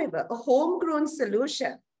 However, a homegrown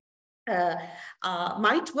solution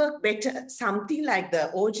might work better. Something like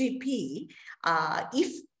the OGP,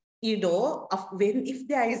 if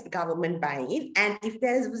there is government buy-in, and if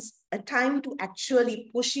there was a time to actually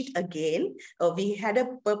push it again, we had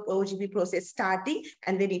a OGP process starting,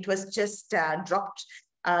 and then it was just dropped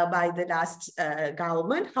by the last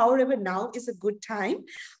government. However, now is a good time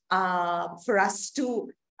for us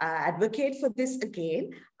to advocate for this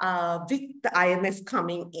again with the IMF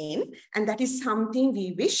coming in. And that is something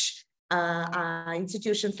we wish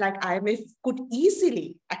institutions like IMF could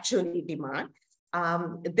easily actually demand.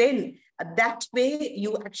 Then that way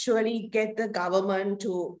you actually get the government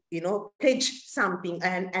to, pledge something,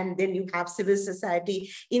 and then you have civil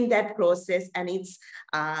society in that process, and it's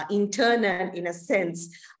internal in a sense.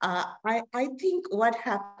 I think what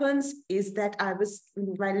happens is that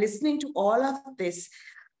while listening to all of this,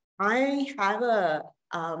 I'm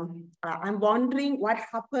wondering what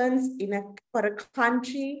happens for a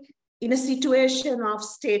country in a situation of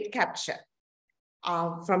state capture.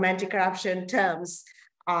 From anti-corruption terms,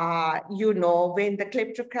 when the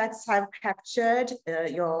kleptocrats have captured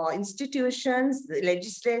your institutions, the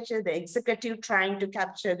legislature, the executive trying to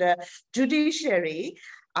capture the judiciary,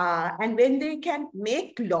 and when they can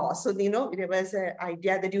make law. So, there was an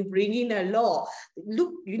idea that you bring in a law.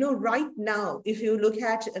 Look, right now, if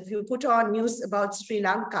you put on news about Sri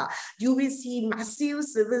Lanka, you will see massive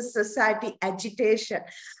civil society agitation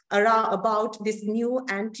about this new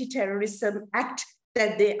anti-terrorism act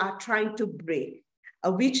that they are trying to bring,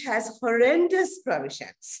 which has horrendous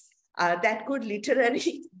provisions that could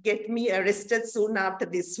literally get me arrested soon after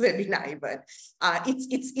this webinar. But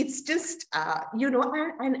it's just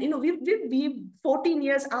we 14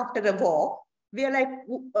 years after the war, we are like,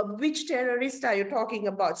 which terrorist are you talking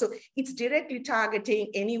about? So it's directly targeting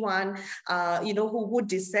anyone, who would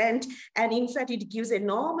dissent. And in fact, it gives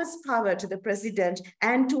enormous power to the president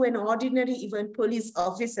and to an ordinary, even police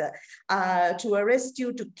officer, to arrest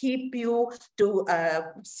you, to keep you, to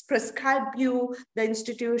prescribe you the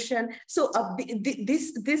institution. So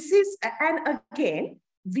this is, and again,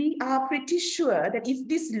 we are pretty sure that if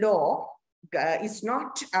this law is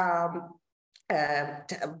not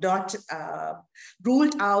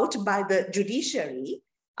ruled out by the judiciary,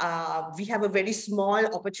 we have a very small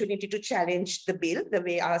opportunity to challenge the bill, the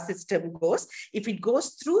way our system goes. If it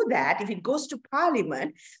goes through that, if it goes to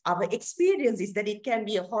Parliament, our experience is that it can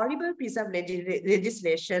be a horrible piece of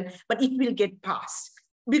legislation, but it will get passed.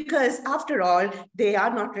 Because after all, they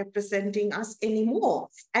are not representing us anymore.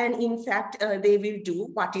 And in fact, they will do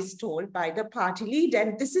what is told by the party leader.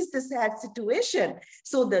 And this is the sad situation.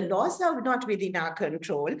 So the laws are not within our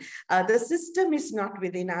control. The system is not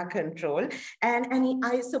within our control. And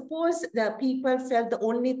I suppose the people felt the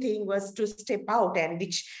only thing was to step out, and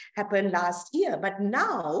which happened last year. But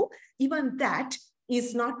now, even that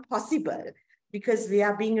is not possible, because we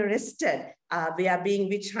are being arrested, we are being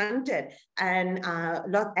witch hunted, and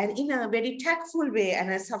in a very tactful way and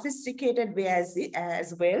a sophisticated way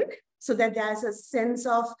as well, so that there's a sense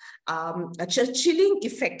of a chilling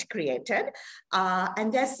effect created,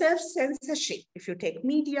 and there's self-censorship. If you take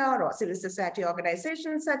media or civil society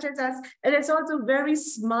organizations such as us, and there's also very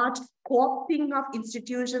smart co-opting of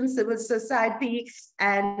institutions, civil society,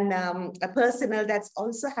 and personnel that's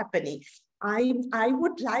also happening. I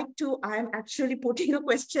would like to, I'm actually putting a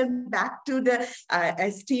question back to the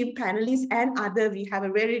esteemed panelists and other. We have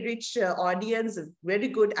a very rich audience, very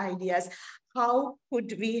good ideas. How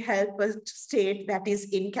could we help a state that is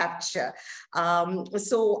in capture?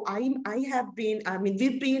 So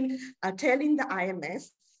we've been telling the IMF,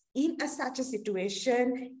 in such a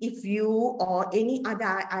situation, if you or any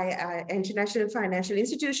other international financial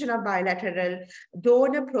institution or bilateral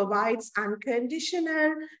donor provides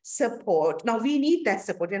unconditional support, now we need that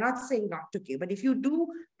support. We're not saying not to give, but if you do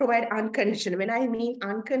provide unconditional, when I mean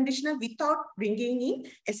unconditional, without bringing in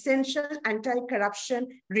essential anti-corruption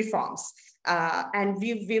reforms, and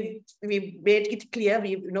we've made it clear,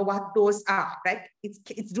 we know what those are, right?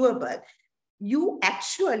 It's doable. You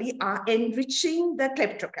actually are enriching the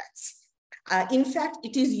kleptocrats. In fact,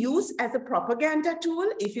 it is used as a propaganda tool.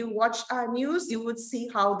 If you watch our news, you would see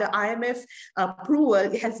how the IMF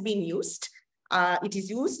approval has been used. It is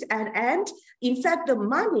used, and in fact, the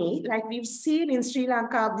money, like we've seen in Sri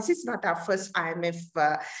Lanka, this is not our first IMF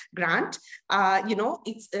grant,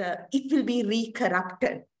 it will be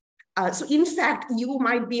re-corrupted. So in fact, you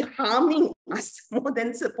might be harming us more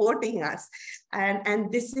than supporting us.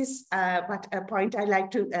 And this is but a point I like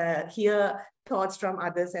to hear thoughts from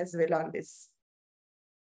others as well on this.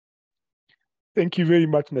 Thank you very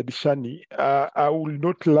much, Nadishani. I would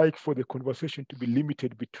not like for the conversation to be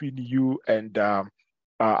limited between you and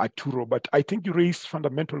Arturo, but I think you raised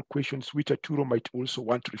fundamental questions which Arturo might also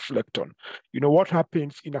want to reflect on. What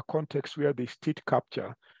happens in a context where the state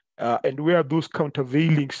capture and where those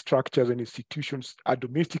countervailing structures and institutions are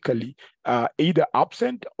domestically either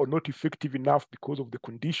absent or not effective enough because of the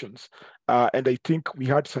conditions. And I think we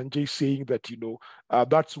had Sanjay saying that,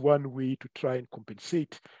 that's one way to try and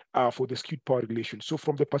compensate for the skewed power relations. So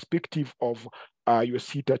from the perspective of your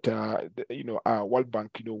seat at World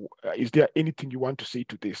Bank, is there anything you want to say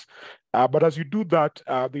to this? But as you do that,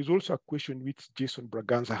 there's also a question which Jason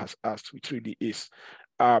Braganza has asked, which really is,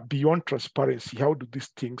 beyond transparency, how do these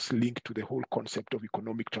things link to the whole concept of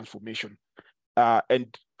economic transformation?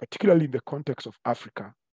 And particularly in the context of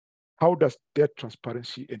Africa, how does that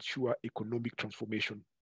transparency ensure economic transformation?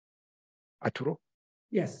 Arturo?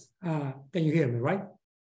 Yes, can you hear me, right?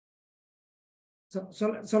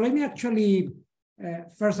 So let me actually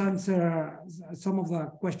first answer some of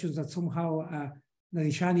the questions that somehow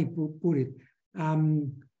Nadishani put it.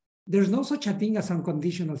 There's no such a thing as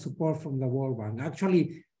unconditional support from the World Bank.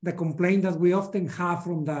 Actually, the complaint that we often have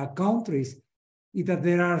from the countries is that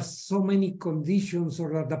there are so many conditions,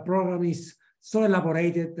 or that the program is so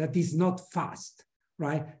elaborated that it's not fast,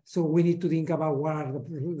 right? So we need to think about what are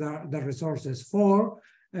the resources for.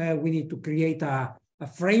 We need to create a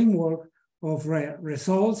framework of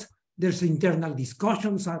results. There's internal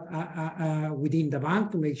discussions within the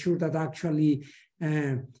bank to make sure that actually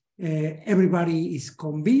everybody is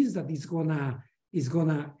convinced that it's gonna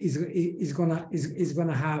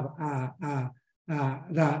have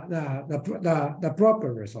the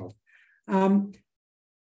proper result. So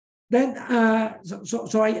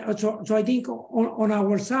I think on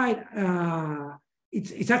our side,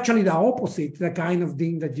 it's actually the opposite, the kind of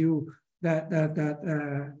thing that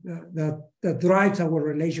that drives our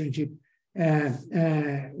relationship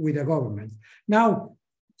with the government. Now,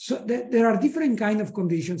 so there are different kind of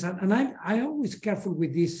conditions, and I'm always careful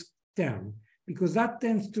with this term because that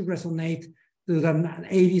tends to resonate to the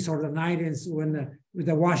 80s or the 90s when with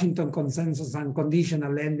the Washington Consensus and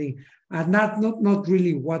conditional lending, and not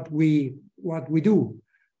really what we do.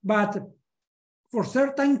 But for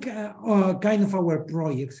certain kind of our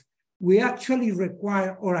projects, we actually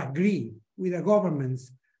require or agree with the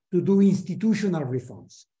governments to do institutional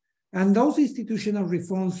reforms. And those institutional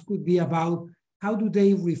reforms could be about how do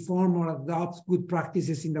they reform or adopt good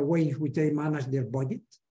practices in the way in which they manage their budget,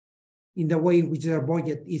 in the way in which their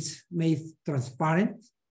budget is made transparent,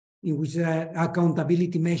 in which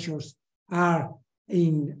accountability measures are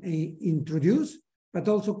introduced, but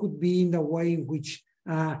also could be in the way in which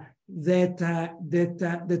the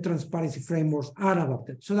transparency frameworks are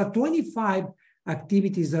adopted. So the 25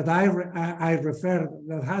 activities that I refer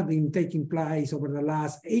that have been taking place over the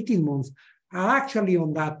last 18 months are actually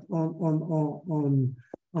on that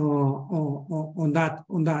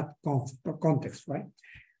context, right?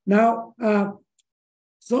 Now,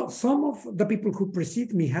 so some of the people who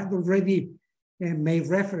precede me have already made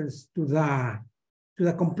reference to the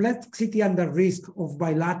complexity and the risk of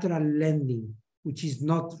bilateral lending, which is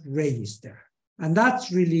not registered, and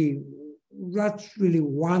that's really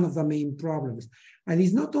one of the main problems. And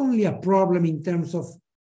it's not only a problem in terms of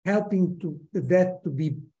helping the debt to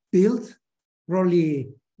be built, probably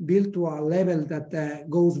built to a level that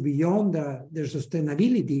goes beyond their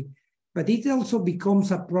sustainability, but it also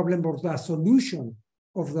becomes a problem of the solution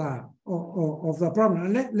of the problem.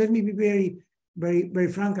 And let me be very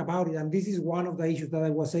frank about it. And this is one of the issues that I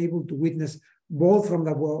was able to witness both from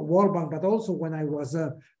the World Bank, but also when I was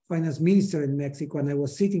a finance minister in Mexico and I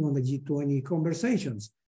was sitting on the G20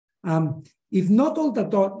 conversations. If not all the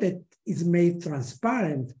debt is made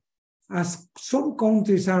transparent, as some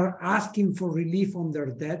countries are asking for relief on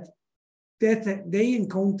their debt, that they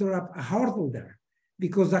encounter a hurdle there.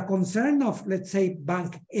 Because the concern of, let's say,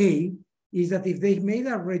 Bank A is that if they made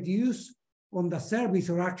a reduce on the service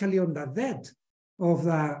or actually on the debt of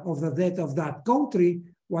the debt of that country,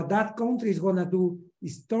 what that country is going to do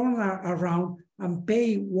is turn around and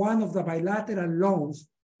pay one of the bilateral loans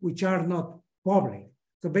which are not public.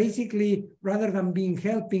 So basically, rather than being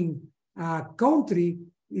helping a country,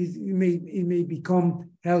 it may become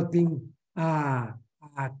helping a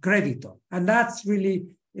creditor. And that's really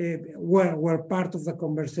where part of the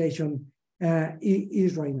conversation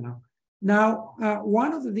is right now. Now,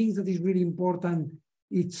 one of the things that is really important,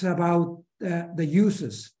 it's about the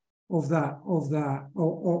uses of the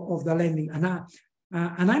lending, and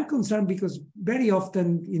I'm concerned because very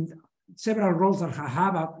often in several roles that I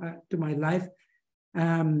have to my life,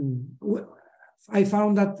 I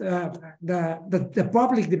found that the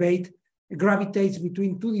public debate gravitates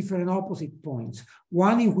between two different opposite points.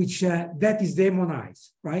 One in which debt is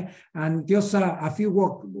demonized, right? And just a few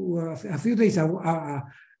days ago,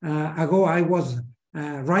 I was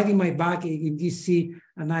riding my bike in DC,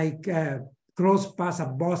 and I crossed past a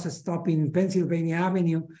bus stop in Pennsylvania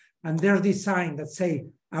Avenue, and there's this sign that say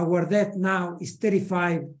our debt now is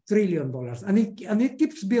 $35 trillion, and it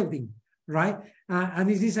keeps building, right? And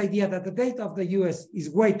it's this idea that the debt of the U.S. is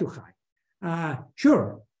way too high.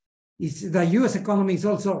 Sure. The U.S. economy is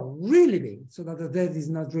also really big, so that the debt is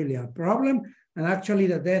not really a problem. And actually,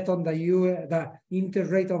 the debt on the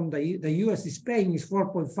interest rate on the U.S. is paying is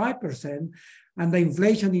 4.5%, and the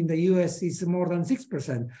inflation in the U.S. is more than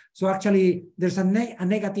 6%. So actually, there's a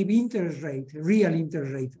negative interest rate, real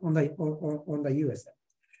interest rate on the U.S. debt.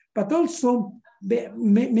 But also,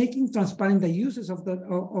 making transparent the uses of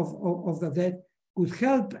the debt could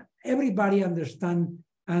help everybody understand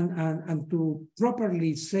and to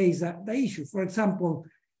properly say the issue. For example,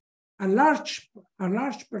 a large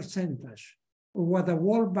percentage of what the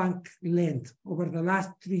World Bank lent over the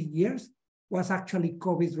last 3 years was actually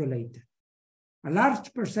COVID related. A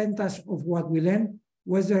large percentage of what we lent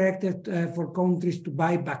was directed for countries to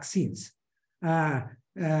buy vaccines, to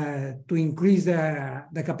increase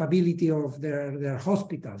the capability of their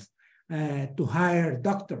hospitals, to hire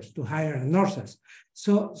doctors, to hire nurses.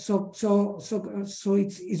 So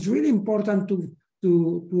it's really important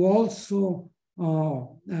to also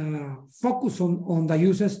focus on the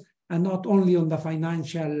uses and not only on the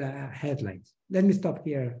financial headlines. Let me stop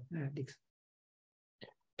here, Dix.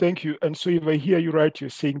 Thank you. And so if I hear you right, you're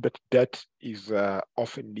saying that debt is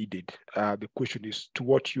often needed. The question is to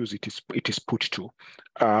what use it is put to,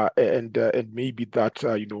 and maybe that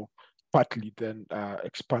partly then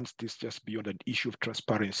expands this just beyond an issue of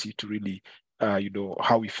transparency to really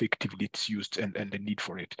how effectively it's used and the need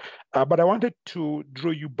for it. But I wanted to draw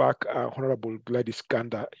you back, Honorable Gladys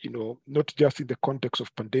Ganda, not just in the context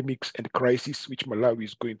of pandemics and crisis, which Malawi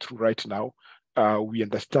is going through right now. We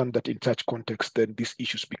understand that in such context, then these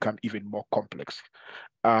issues become even more complex.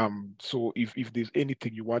 So if there's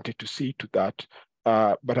anything you wanted to say to that,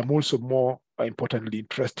 but I'm also more importantly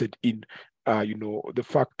interested in the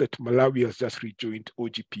fact that Malawi has just rejoined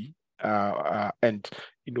OGP, and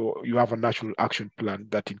you have a national action plan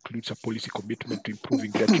that includes a policy commitment to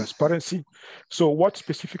improving debt transparency. So what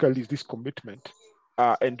specifically is this commitment,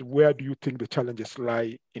 and where do you think the challenges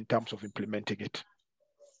lie in terms of implementing it?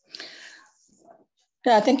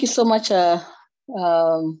 Yeah, thank you so much,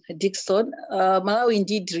 Dixon. Malawi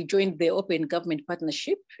indeed rejoined the Open Government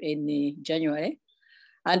Partnership in January,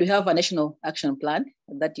 and we have a national action plan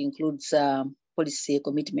that includes policy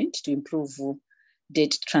commitment to improve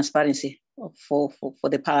debt transparency for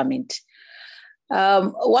the Parliament.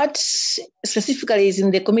 What specifically is in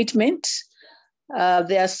the commitment?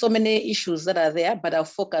 There are so many issues that are there, but I'll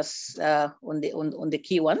focus on the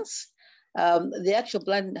key ones. The action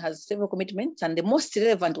plan has several commitments, and the most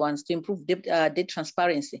relevant ones to improve debt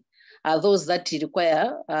transparency are those that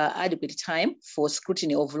require adequate time for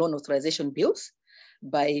scrutiny of loan authorization bills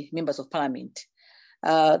by members of Parliament.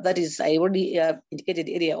 That is, I already indicated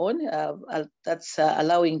earlier on, that's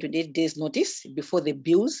allowing 28 days notice before the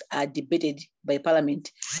bills are debated by Parliament.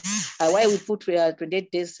 Why we put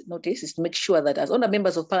 28 days notice is to make sure that as other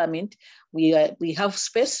members of Parliament, we have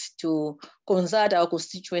space to consult our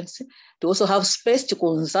constituents, to also have space to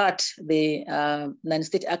consult the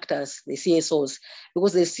non-state actors, the CSOs,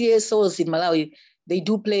 because the CSOs in Malawi, they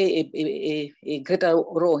do play a greater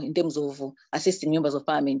role in terms of assisting members of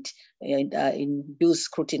Parliament in bill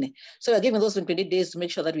scrutiny. So we're giving those 28 days to make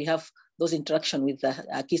sure that we have those interactions with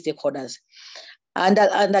our key stakeholders. And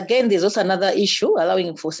again, there's also another issue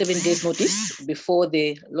allowing for 7 days notice before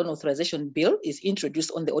the loan authorization bill is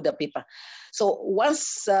introduced on the order paper. So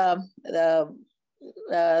once they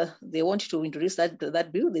want to introduce that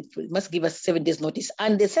bill, they must give us 7 days notice.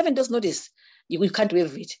 And the 7 days notice, we can't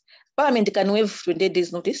waive it. Parliament can waive 28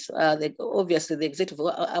 days notice. Obviously, the executive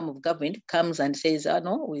arm of government comes and says,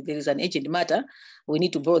 no, there is an urgent matter. We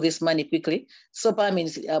need to borrow this money quickly. So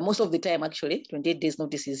Parliament, most of the time, actually, 28 days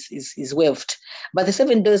notice is waived. But the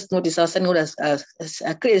 7 days notice, our standing orders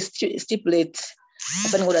stipulate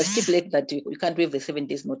that you can't waive the 7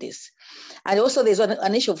 days notice. And also there's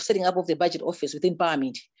an issue of setting up of the budget office within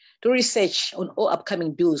Parliament to research on all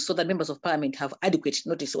upcoming bills so that members of Parliament have adequate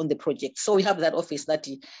notice on the project. So we have that office that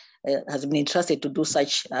has been entrusted to do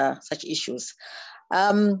such issues.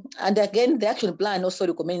 And again, the action plan also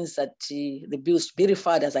recommends that the bills be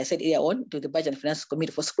referred, as I said earlier on, to the Budget and Finance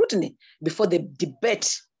Committee for scrutiny before the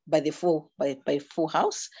debate by the full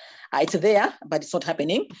House. It's there, but it's not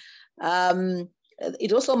happening.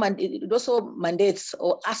 It also mandates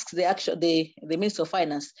or asks the Minister of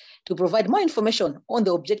Finance to provide more information on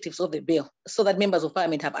the objectives of the bill so that members of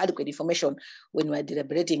Parliament have adequate information when we are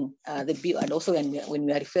deliberating the bill and also when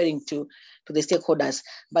we are referring to the stakeholders.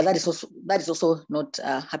 But that is also not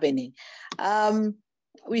happening.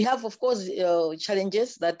 We have, of course,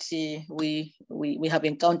 challenges that we have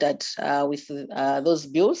encountered with those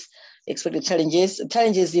bills, expected challenges.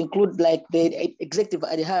 Challenges include like the executive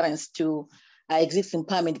adherence to existing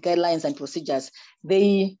Parliament guidelines and procedures.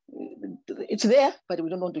 It's there, but we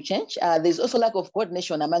don't want to change. There's also lack of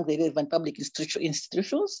coordination among the relevant public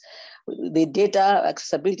institutions. The data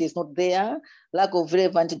accessibility is not there. Lack of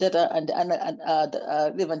relevant data and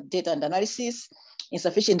analysis.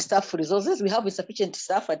 Insufficient staff resources. We have insufficient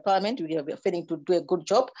staff at Parliament. We are failing to do a good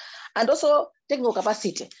job. And also technical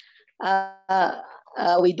capacity.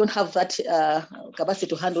 We don't have that capacity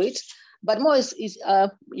to handle it. But more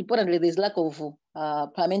importantly, there's lack of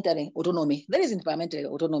parliamentary autonomy. There isn't parliamentary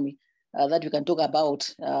autonomy that we can talk about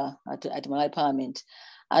at Malawi Parliament.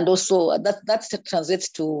 And also that translates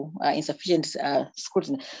to insufficient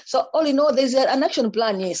scrutiny. So all in all, there's an action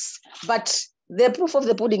plan, yes, but the proof of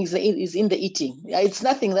the pudding is in the eating. It's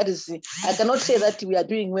nothing that is, I cannot say that we are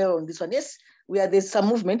doing well on this one. Yes, there's some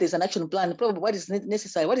movement, there's an action plan. Probably what is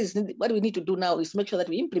necessary, what we need to do now is to make sure that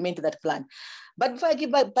we implement that plan. But before I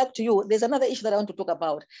give back to you, there's another issue that I want to talk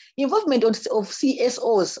about. Involvement of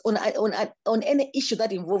CSOs on any issue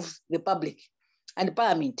that involves the public and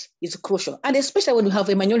Parliament is crucial. And especially when you have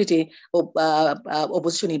a minority of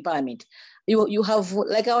opposition in Parliament. you have,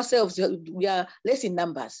 like ourselves, we are less in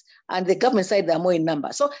numbers, and the government side, they are more in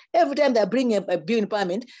numbers. So every time they bring a bill in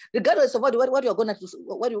parliament, regardless of what you're going to,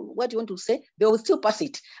 what you want to say, they will still pass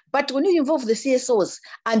it. But when you involve the CSOs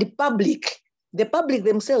and the public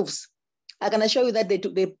themselves, I can assure you that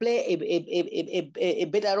they play a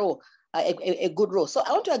better role, a good role. So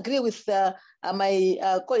I want to agree with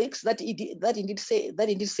my colleagues that indeed say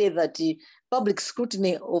that public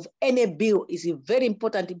scrutiny of any bill is very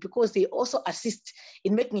important, because they also assist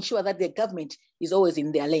in making sure that the government is always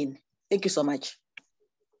in their lane. Thank you so much.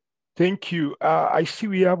 Thank you. I see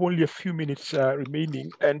we have only a few minutes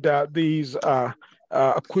remaining, and there is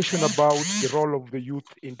a question about the role of the youth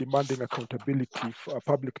in demanding accountability, for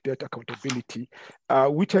public debt accountability,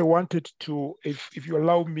 which I wanted to, if you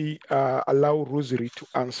allow me, allow Rosary to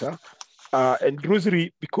answer. And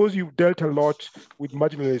Rosary, because you've dealt a lot with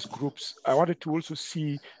marginalized groups, I wanted to also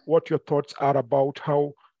see what your thoughts are about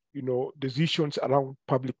how, you know, decisions around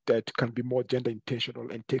public debt can be more gender intentional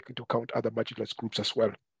and take into account other marginalized groups as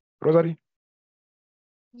well. Rosary?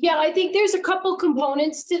 Yeah, I think there's a couple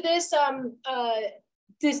components to this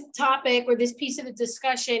this topic or this piece of the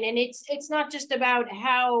discussion, and it's not just about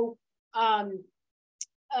how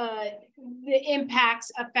the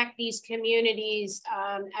impacts affect these communities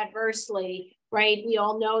adversely, right? We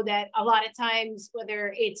all know that a lot of times,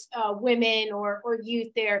 whether it's women or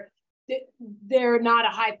youth, they're not a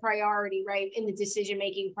high priority, right, in the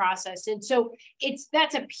decision-making process. And so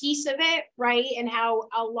that's a piece of it, right? And how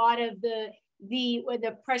a lot of the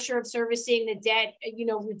pressure of servicing the debt, you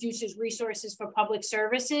know, reduces resources for public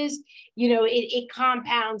services, you know, it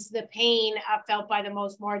compounds the pain felt by the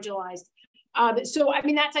most marginalized. So, I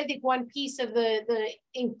mean, that's, I think, one piece of the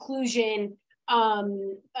inclusion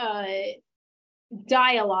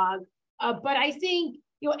dialogue. But I think,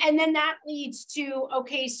 you know, and then that leads to,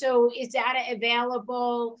 okay, so is data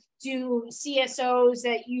available? Do CSOs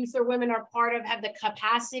that youth or women are part of have the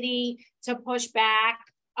capacity to push back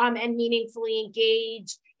and meaningfully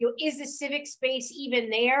engage? You know, is the civic space even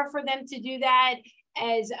there for them to do that?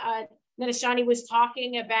 As Nadeshani was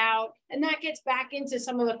talking about, and that gets back into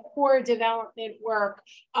some of the core development work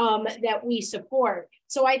that we support.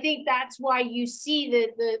 So I think that's why you see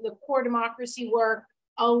the core democracy work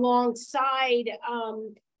alongside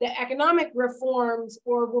the economic reforms,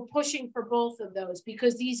 or we're pushing for both of those,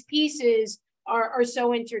 because these pieces are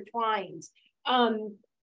so intertwined.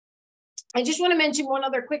 I just want to mention one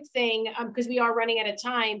other quick thing, because we are running out of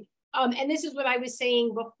time. And this is what I was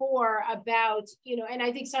saying before about, you know, and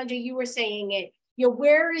I think, Sanjay, you were saying it, you know,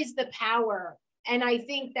 where is the power? And I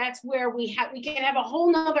think that's where we can have a whole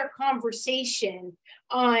nother conversation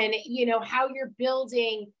on, you know, how you're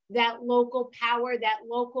building that local power, that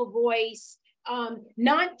local voice,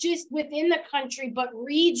 not just within the country, but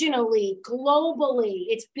regionally, globally.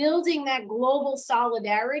 It's building that global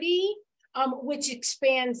solidarity, which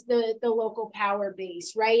expands the local power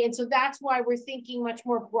base, right? And so that's why we're thinking much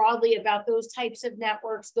more broadly about those types of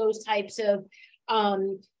networks, those types of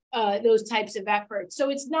efforts. So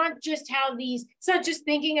it's not just it's not just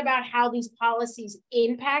thinking about how these policies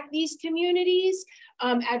impact these communities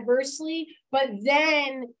adversely, but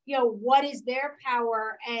then, you know, what is their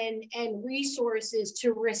power and resources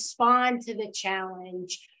to respond to the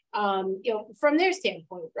challenge, you know, from their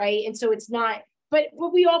standpoint, right? And so it's not, but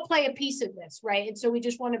we all play a piece of this, right? And so we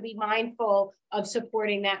just want to be mindful of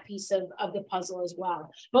supporting that piece of the puzzle as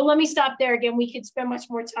well. But let me stop there. Again, we could spend much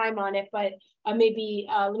more time on it, but maybe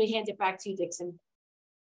let me hand it back to you, Dixon.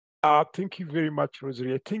 Thank you very much,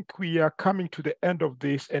 Rosary. I think we are coming to the end of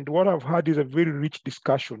this, and what I've had is a very rich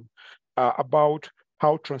discussion about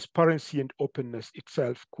how transparency and openness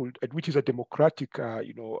itself could, which is a democratic,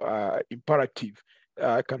 imperative,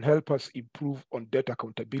 can help us improve on debt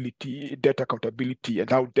accountability, and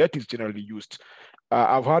how debt is generally used.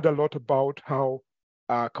 I've heard a lot about how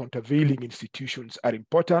countervailing institutions are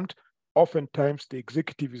important. Oftentimes, the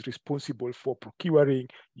executive is responsible for procuring,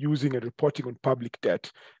 using, and reporting on public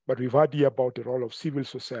debt. But we've heard here about the role of civil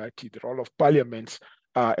society, the role of parliaments,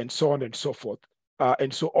 and so on and so forth.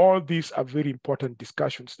 And so all these are very important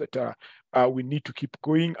discussions that we need to keep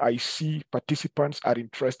going. I see participants are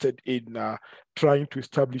interested in trying to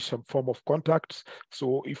establish some form of contacts.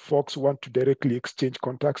 So if folks want to directly exchange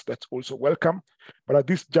contacts, that's also welcome. But at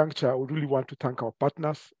this juncture, I would really want to thank our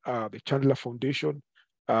partners, the Chandler Foundation,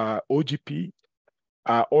 OGP,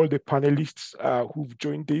 all the panelists who've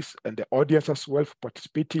joined this, and the audience as well for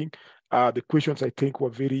participating. The questions, I think,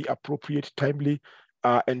 were very appropriate, timely,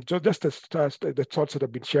 and just the thoughts that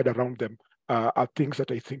have been shared around them are things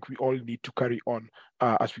that I think we all need to carry on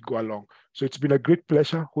as we go along. So it's been a great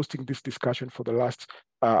pleasure hosting this discussion for the last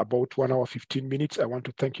about 1 hour, 15 minutes. I want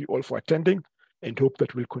to thank you all for attending and hope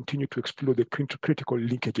that we'll continue to explore the critical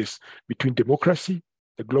linkages between democracy,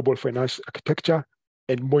 the global finance architecture,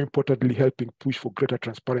 and more importantly, helping push for greater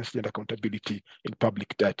transparency and accountability in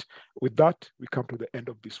public debt. With that, we come to the end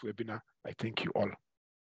of this webinar. I thank you all.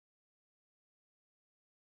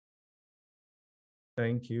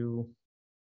 Thank you.